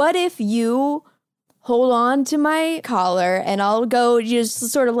 What if you hold on to my collar and I'll go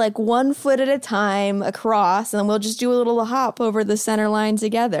just sort of 1 foot at a time across, and then we'll just do a little hop over the center line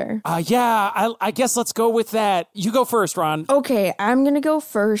together. Yeah, I guess let's go with that. You go first, Ron. Okay, I'm gonna go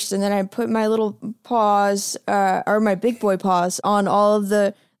first, and then I put my little paws, or my big boy paws, on all of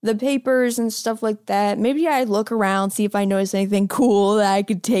the papers and stuff like that. Maybe I look around, see if I notice anything cool that I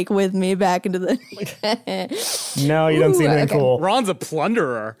could take with me back into the... No, you don't see anything okay. cool. Ron's a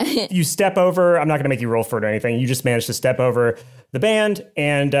plunderer. You step over, I'm not going to make you roll for it or anything. You just manage to step over the band,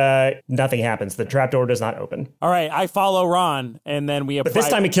 and nothing happens. The trapdoor does not open. All right, I follow Ron, and then we apply... But this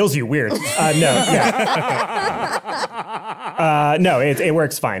time it kills you. Weird. No, it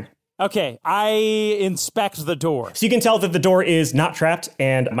works fine. Okay, I inspect the door. So you can tell that the door is not trapped,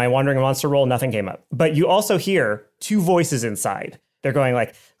 and my Wandering Monster roll, nothing came up. But you also hear 2 voices inside. They're going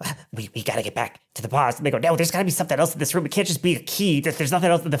we gotta get back to the pause. And they go, no, there's gotta be something else in this room. It can't just be a key. There's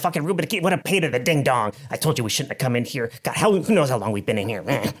nothing else in the fucking room but a key. What a pain in the ding dong. I told you we shouldn't have come in here. God, who knows how long we've been in here.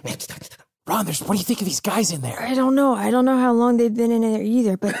 Ron, what do you think of these guys in there? I don't know how long they've been in there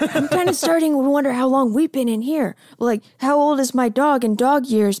either, but I'm kind of starting to wonder how long we've been in here. How old is my dog in dog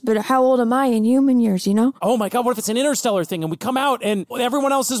years, but how old am I in human years, you know? Oh my God, what if it's an interstellar thing and we come out and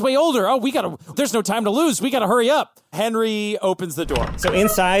everyone else is way older? Oh, there's no time to lose. We gotta hurry up. Henry opens the door. So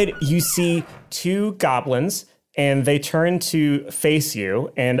inside, you see 2 goblins, and they turn to face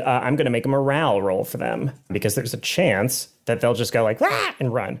you, and I'm going to make a morale roll for them, because there's a chance that they'll just go "Wah!"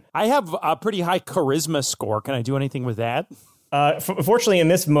 and run. I have a pretty high charisma score. Can I do anything with that? Fortunately, in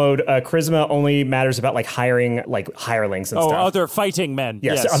this mode, charisma only matters about hiring hirelings and stuff. Oh, other fighting men.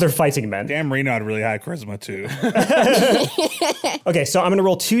 Yes, other fighting men. Damn, Reno had really high charisma, too. Okay, so I'm going to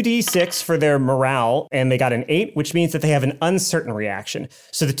roll 2d6 for their morale, and they got an 8, which means that they have an uncertain reaction.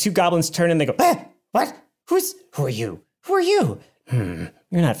 So the 2 goblins turn and they go, what? Who are you? Who are you? You're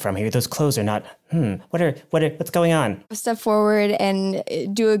not from here. Those clothes are not. What's going on? I step forward and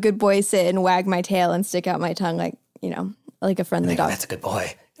do a good boy sit and wag my tail and stick out my tongue like a friendly dog. That's a good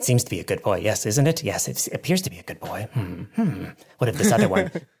boy. Seems to be a good boy, yes, isn't it? Yes, it appears to be a good boy. What of this other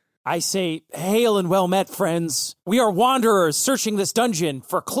one? I say, hail and well met, friends. We are wanderers searching this dungeon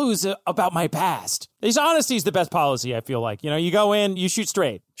for clues about my past. Honesty is the best policy, I feel like. You go in, you shoot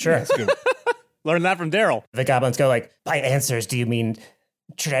straight. Sure. That's good. Learn that from Daryl. The goblins go like, by answers, do you mean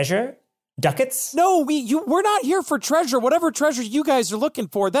treasure? Ducats? No, we're not here for treasure. Whatever treasure you guys are looking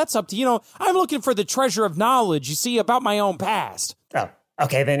for, that's up to you. I'm looking for the treasure of knowledge, you see, about my own past. Oh,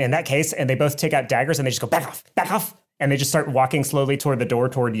 okay, then in that case, and they both take out daggers and they just go, back off. And they just start walking slowly toward the door,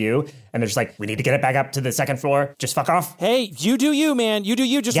 toward you. And they're just like, we need to get it back up to the second floor. Just fuck off. Hey, you do you, man. You do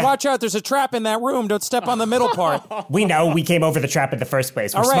you. Just watch out. There's a trap in that room. Don't step on the middle part. We know. We came over the trap in the first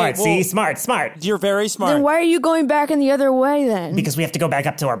place. We're right, smart. See? Smart. You're very smart. Then why are you going back in the other way then? Because we have to go back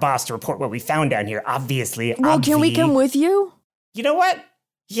up to our boss to report what we found down here. Obviously. Well, can we come with you? You know what?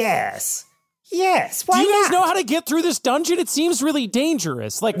 Yes. Why Do you guys not? know how to get through this dungeon? It seems really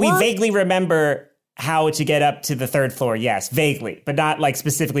dangerous. Like we vaguely remember how to get up to the third floor, yes, vaguely, but not like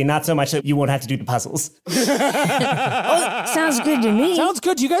specifically, not so much that you won't have to do the puzzles. Sounds good to me. Sounds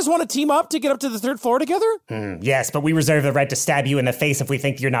good. Do you guys want to team up to get up to the third floor together? Yes, but we reserve the right to stab you in the face if we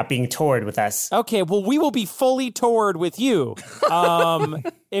think you're not being toured with us. Okay, well, we will be fully toured with you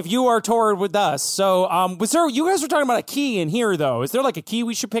if you are toured with us. So, you guys were talking about a key in here, though. Is there like a key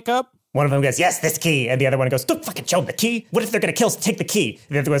we should pick up? One of them goes, yes, this key. And the other one goes, don't fucking show them the key. What if they're going to kill us? Take the key.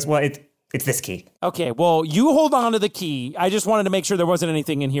 And the other goes, well, it's this key. Okay, well, you hold on to the key. I just wanted to make sure there wasn't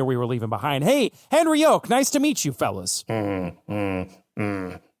anything in here we were leaving behind. Hey, Henry Oak, nice to meet you, fellas. I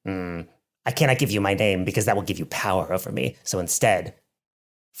cannot give you my name because that will give you power over me. So instead,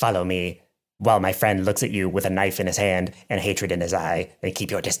 follow me while my friend looks at you with a knife in his hand and hatred in his eye, and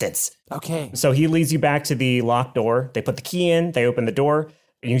keep your distance. Okay. So he leads you back to the locked door. They put the key in, they open the door,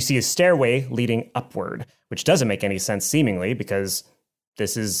 and you see a stairway leading upward, which doesn't make any sense seemingly because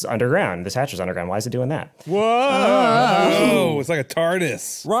this is underground. This hatch is underground. Why is it doing that? Whoa! It's like a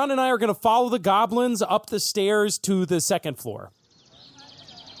TARDIS. Ron and I are going to follow the goblins up the stairs to the second floor.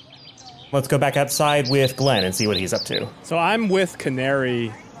 Let's go back outside with Glenn and see what he's up to. So I'm with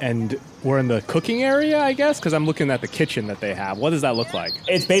Canary, and we're in the cooking area, I guess, because I'm looking at the kitchen that they have. What does that look like?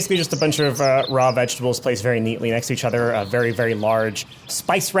 It's basically just a bunch of raw vegetables placed very neatly next to each other. A very, very large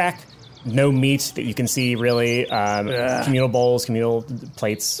spice rack. No meat that you can see, really. Communal bowls, communal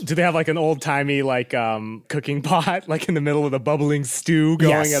plates. Do they have like an old-timey cooking pot, like in the middle of the bubbling stew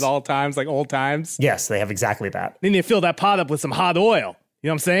going at all times, like old times? Yes, they have exactly that. Then you fill that pot up with some hot oil. You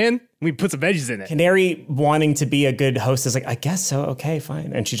know what I'm saying? We put some veggies in it. Canary, wanting to be a good host, is like, I guess so. Okay,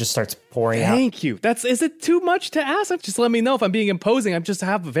 fine. And she just starts pouring out. Thank you. Is it too much to ask? Just let me know if I'm being imposing. I just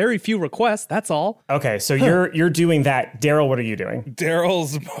have very few requests. That's all. Okay, so you're doing that. Daryl, what are you doing?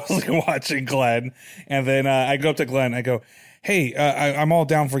 Daryl's mostly watching Glenn. And then I go up to Glenn. I go, hey, I'm all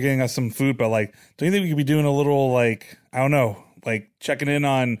down for getting us some food, but don't you think we could be doing a little, I don't know, checking in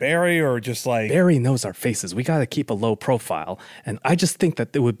on Barry or just Barry knows our faces. We got to keep a low profile. And I just think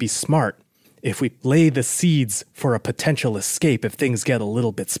that it would be smart if we lay the seeds for a potential escape if things get a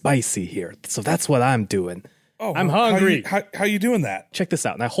little bit spicy here. So that's what I'm doing. Oh, I'm hungry. How are you doing that? Check this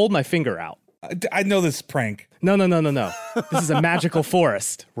out. And I hold my finger out. I know this prank. No. This is a magical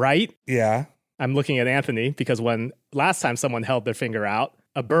forest, right? Yeah. I'm looking at Anthony because when last time someone held their finger out,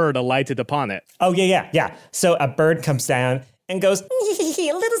 a bird alighted upon it. Oh, yeah. So a bird comes down and goes,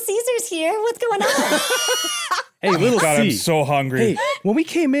 Little Caesar's here. What's going on? Hey, Little God, C. I'm so hungry. Hey, when we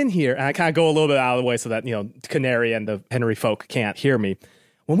came in here, and I kind of go a little bit out of the way so that, Canary and the Henry folk can't hear me.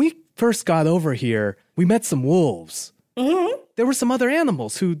 When we first got over here, we met some wolves. Mm-hmm. There were some other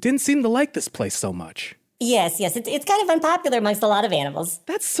animals who didn't seem to like this place so much. Yes. It's kind of unpopular amongst a lot of animals.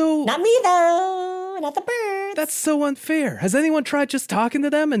 That's so... Not me, though. Not the birds. That's so unfair. Has anyone tried just talking to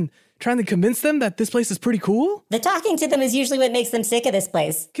them and trying to convince them that this place is pretty cool? The talking to them is usually what makes them sick of this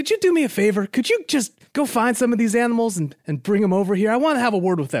place. Could you do me a favor? Could you just go find some of these animals and bring them over here? I want to have a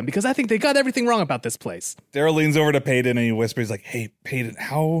word with them because I think they got everything wrong about this place. Daryl leans over to Peyton and he whispers hey, Peyton,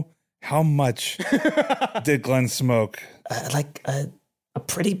 how much did Glenn smoke? A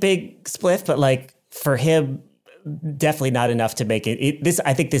pretty big spliff, but for him, definitely not enough to make it.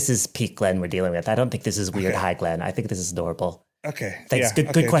 I think this is peak Glenn we're dealing with. I don't think this is weird high Glenn. I think this is adorable. Okay. Thanks.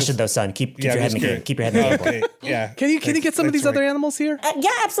 Yeah, good question though, son. Keep your head in the game. Keep your head in the game. Okay. Yeah. Can you get some of these other animals here?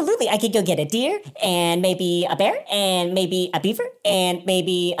 Yeah, absolutely. I could go get a deer and maybe a bear and maybe a beaver and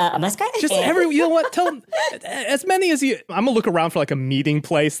maybe a muskrat. Just you know what? Tell them as many as you. I'm gonna look around for a meeting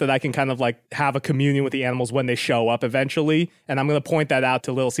place that I can kind of have a communion with the animals when they show up eventually, and I'm gonna point that out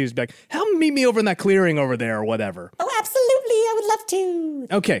to Little Caesar. Be like, help meet me over in that clearing over there or whatever. Oh, absolutely. I would love to.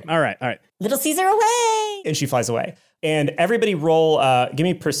 Okay. All right. Little Caesar away. And she flies away. And everybody roll, give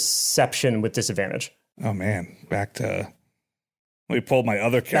me perception with disadvantage. Oh, man. Back to... Let me pull my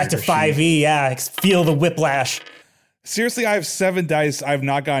other Back character to 5e, yeah. Feel the whiplash. Seriously, I have 7 dice. I've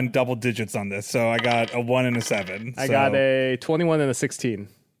not gotten double digits on this, so I got a 1 and a 7. I got a 21 and a 16.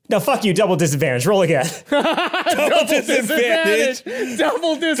 No, fuck you, double disadvantage. Roll again. double disadvantage.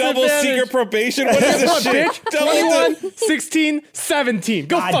 Double disadvantage. Double secret probation. What is this shit? Bitch. 21, 16, 17.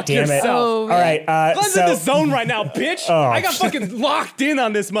 Go God fuck damn it. yourself. All right. Glenn's in the zone right now, bitch. I got fucking locked in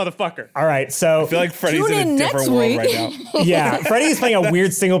on this motherfucker. All right, so... I feel like Freddy's Tune in a in different next world week. right now. Yeah, Freddy is playing a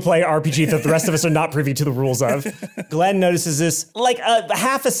weird single-player RPG that the rest of us are not privy to the rules of. Glenn notices this like a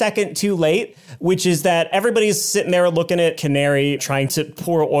half a second too late, which is that everybody's sitting there looking at Canary trying to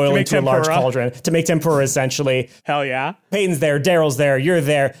pour oil into a large cauldron to make tempura, essentially. Hell yeah. Peyton's there, Daryl's there, you're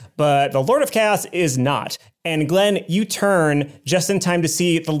there, but the Lord of Chaos is not. And Glenn, you turn just in time to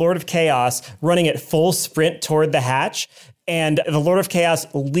see the Lord of Chaos running at full sprint toward the hatch. And the Lord of Chaos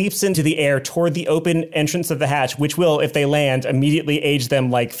leaps into the air toward the open entrance of the hatch, which will, if they land, immediately age them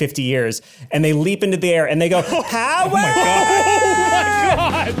like 50 years. And they leap into the air and they go, power! Oh my God.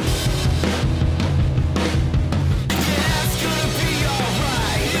 Oh my God.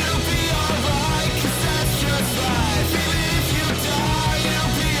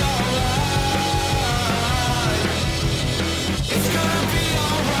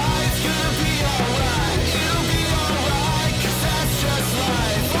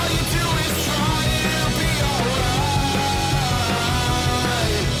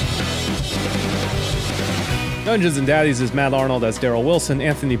 Dungeons and Daddies is Matt Arnold as Daryl Wilson,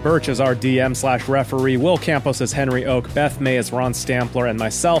 Anthony Birch as our DM/referee, Will Campos as Henry Oak, Beth May as Ron Stampler, and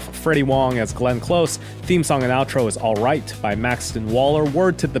myself, Freddie Wong as Glenn Close. Theme song and outro is All Right by Maxton Waller.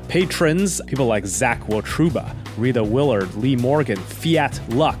 Word to the patrons, people like Zach Wotruba, Rita Willard, Lee Morgan, Fiat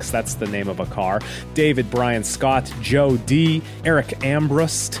Lux, that's the name of a car, David Brian Scott, Joe D, Eric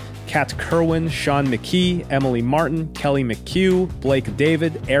Ambrust, Kat Kerwin, Sean McKee, Emily Martin, Kelly McHugh, Blake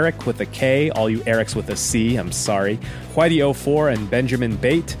David, Eric with a K, all you Erics with a C, I'm sorry, Whitey04, and Benjamin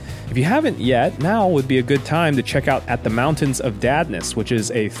Bate. If you haven't yet, now would be a good time to check out At the Mountains of Dadness, which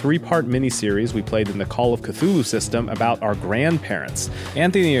is a 3-part miniseries we played in the Call of Cthulhu system about our grandparents.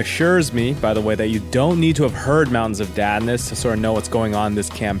 Anthony assures me, by the way, that you don't need to have heard Mountains of Dadness to sort of know what's going on in this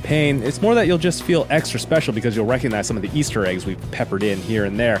campaign. It's more that you'll just feel extra special because you'll recognize some of the Easter eggs we've peppered in here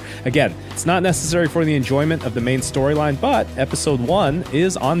and there. Again, it's not necessary for the enjoyment of the main storyline, but episode 1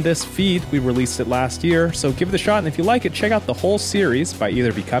 is on this feed. We released it last year, so give it a shot, and if you like it, check out the whole series by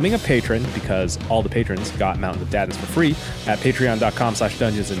either becoming a patron, because all the patrons got Mountains of Dadness for free at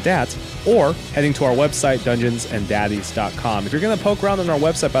patreon.com/dungeonsanddads, or heading to our website, dungeonsanddaddies.com. If you're going to poke around on our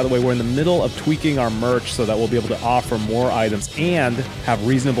website, by the way, we're in the middle of tweaking our merch so that we'll be able to offer more items and have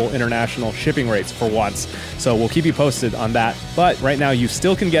reasonable international shipping rates for once. So we'll keep you posted on that. But right now, you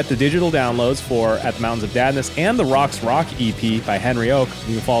still can get the digital downloads for At the Mountains of Dadness and the Rocks Rock EP by Henry Oak.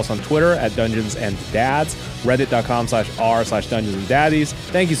 You can follow us on Twitter at Dungeons and Dads, reddit.com/r/dungeonsanddaddies.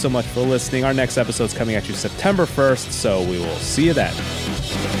 Thank you so much for listening. Our next episode's coming at you September 1st, so we will see you then.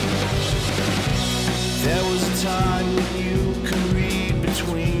 There was a time when you could read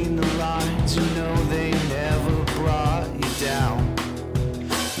between the lines. You know they never brought you down.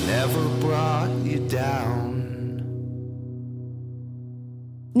 Never brought you down.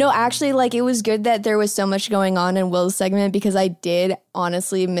 No, actually, like, it was good that there was so much going on in Will's segment, because I did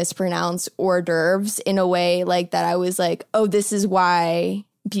honestly mispronounce hors d'oeuvres in a way like that. I was like, oh, this is why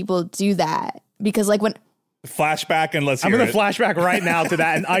people do that. Because like when... Flashback and let's hear I'm going it. to flashback right now to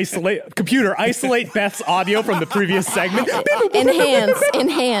that and isolate Beth's audio from the previous segment. Enhance.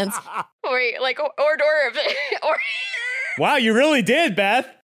 Wait, like hors d'oeuvres. Wow, you really did, Beth.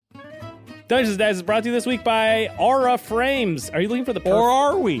 Dungeons & Dads is brought to you this week by Aura Frames. Are you looking for the Or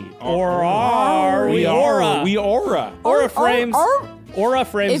are we? Or are we? Aura. We aura. Aura Frames. Aura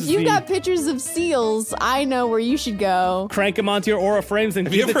Frames If is you've the... got pictures of seals, I know where you should go. Crank them onto your Aura Frames and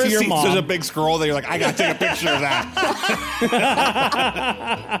Have you give it ever to your seen mom. there's a big scroll that you're like, I gotta take a picture of that?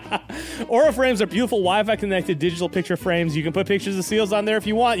 Aura Frames are beautiful Wi-Fi connected digital picture frames. You can put pictures of seals on there if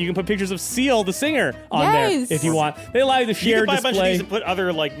you want. You can put pictures of Seal, the singer, on there if you want. They allow you to share You can buy a bunch of display. these and put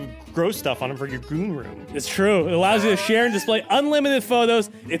other like gross stuff on them for your goon room. It's true. It allows you to share and display unlimited photos.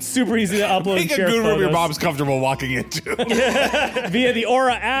 It's super easy to upload Make and a share good room photos. your mom's comfortable walking into. Via via the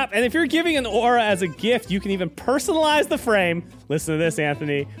Aura app. And if you're giving an Aura as a gift, you can even personalize the frame. Listen to this,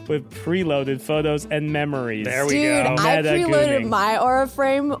 Anthony, with preloaded photos and memories. There we Dude, go. I Meta preloaded gooning. my Aura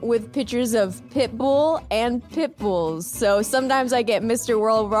frame with pictures of Pitbull and Pitbulls. So sometimes I get Mr.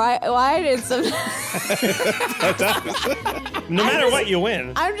 Worldwide, and sometimes No matter what, you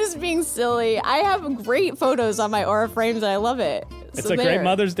win. I'm just being silly. I have great photos on my Aura frames, and I love it. It's So a great there.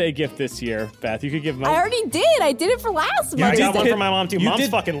 Mother's Day gift this year, Beth. You could give I already did. I did it for last I Mother's got one Day. for my mom, too. You Moms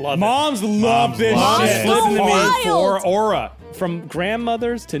did- fucking love it. Moms love this Moms shit. so Listen to me. wild. For Aura. From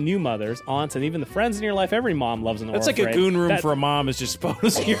grandmothers to new mothers, aunts, and even the friends in your life, every mom loves an Aura That's like a frame. goon room That- for a mom is just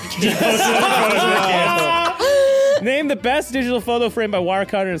photos of your kids. Name the best digital photo frame by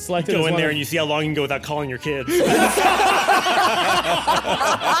Wirecutter and selected Go as in one there of- and you see how long you can go without calling your kids.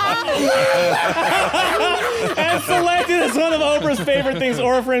 and selected as one of Oprah's favorite things.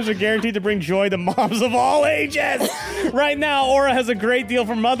 Aura frames are guaranteed to bring joy to moms of all ages. Right now, Aura has a great deal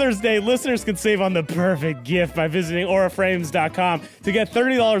for Mother's Day. Listeners can save on the perfect gift by visiting auraframes.com to get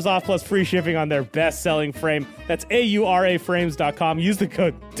 $30 off plus free shipping on their best-selling frame. That's AURAFrames.com. Use the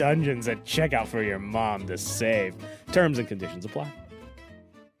code DUNGEONS at checkout for your mom to save. Terms and conditions apply.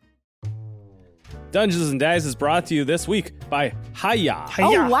 Dungeons and Daddies is brought to you this week by Haya.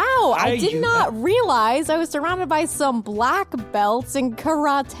 Oh, wow. I did not realize I was surrounded by some black belts in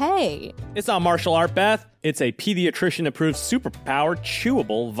karate. It's not martial art, Beth. It's a pediatrician-approved, super-powered,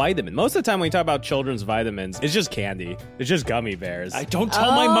 chewable vitamin. Most of the time when you talk about children's vitamins, it's just candy. It's just gummy bears. I don't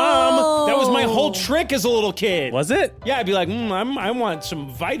tell my mom. That was my whole trick as a little kid. Was it? Yeah, I'd be like, I want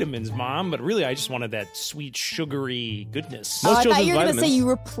some vitamins, Mom. But really, I just wanted that sweet, sugary goodness. I thought you were going to say you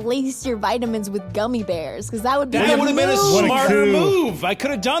replaced your vitamins with gummy bears, because that would be the would have been a move. smarter move. I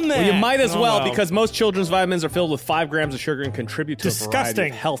could have done that. Well, you might as Oh, well, because most children's vitamins are filled with 5 grams of sugar and contribute to a variety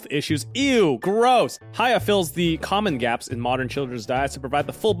Disgusting. of health issues. Ew, gross. Haya fills the common gaps in modern children's diets to provide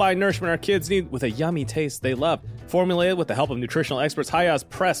the full body nourishment our kids need with a yummy taste they love. Formulated with the help of nutritional experts, Haya is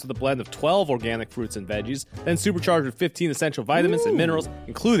pressed with a blend of 12 organic fruits and veggies, then supercharged with 15 essential vitamins and minerals,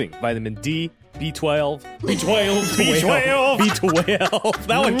 including vitamin D, B12, B12.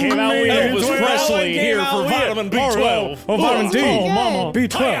 That one came out weird. Elvis Presley here for vitamin B12. Oh, vitamin D. Good. Mama,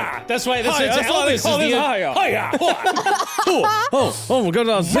 B12. Hiya. That's why that's Hiya, that's why they Elvis call is this the Hiya. Hiya. Oh, we're going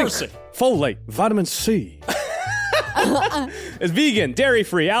to Mercy. folate, vitamin C. It's vegan,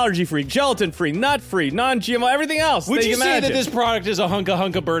 dairy-free, allergy-free, gelatin-free, nut-free, non-GMO, everything else. Would that you say that imagine. this product is a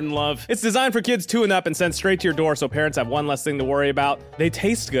hunka burden love? It's designed for kids 2 and up and sent straight to your door, so parents have one less thing to worry about. They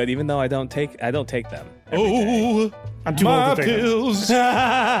taste good, even though I don't take them. Oh, I'm too old my to take them. pills,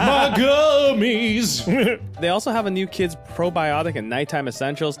 my gummies. They also have a new kids probiotic and nighttime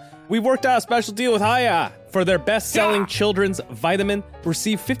essentials. We've worked out a special deal with Haya. For their best-selling children's vitamin,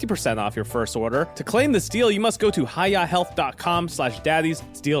 receive 50% off your first order. To claim this deal, you must go to hayahealth.com/daddies.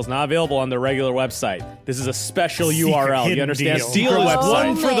 This deal is not available on their regular website. This is a special URL. You hidden understand? deal. Secret Deal is website.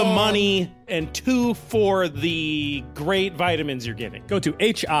 1 for the money and 2 for the great vitamins you're getting. Go to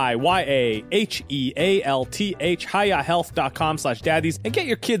HIYAHEALTH, hayahealth.com/daddies, and get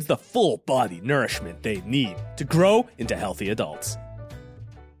your kids the full body nourishment they need to grow into healthy adults.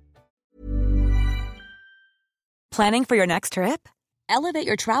 Planning for your next trip? Elevate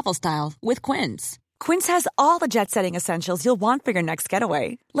your travel style with Quince. Quince has all the jet-setting essentials you'll want for your next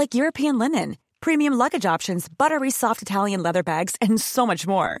getaway, like European linen, premium luggage options, buttery soft Italian leather bags, and so much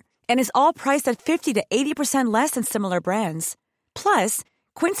more. And is all priced at 50 to 80% less than similar brands. Plus,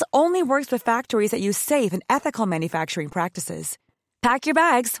 Quince only works with factories that use safe and ethical manufacturing practices. Pack your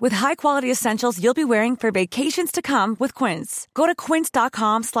bags with high-quality essentials you'll be wearing for vacations to come with Quince. Go to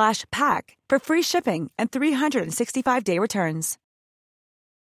quince.com/pack for free shipping and 365-day returns.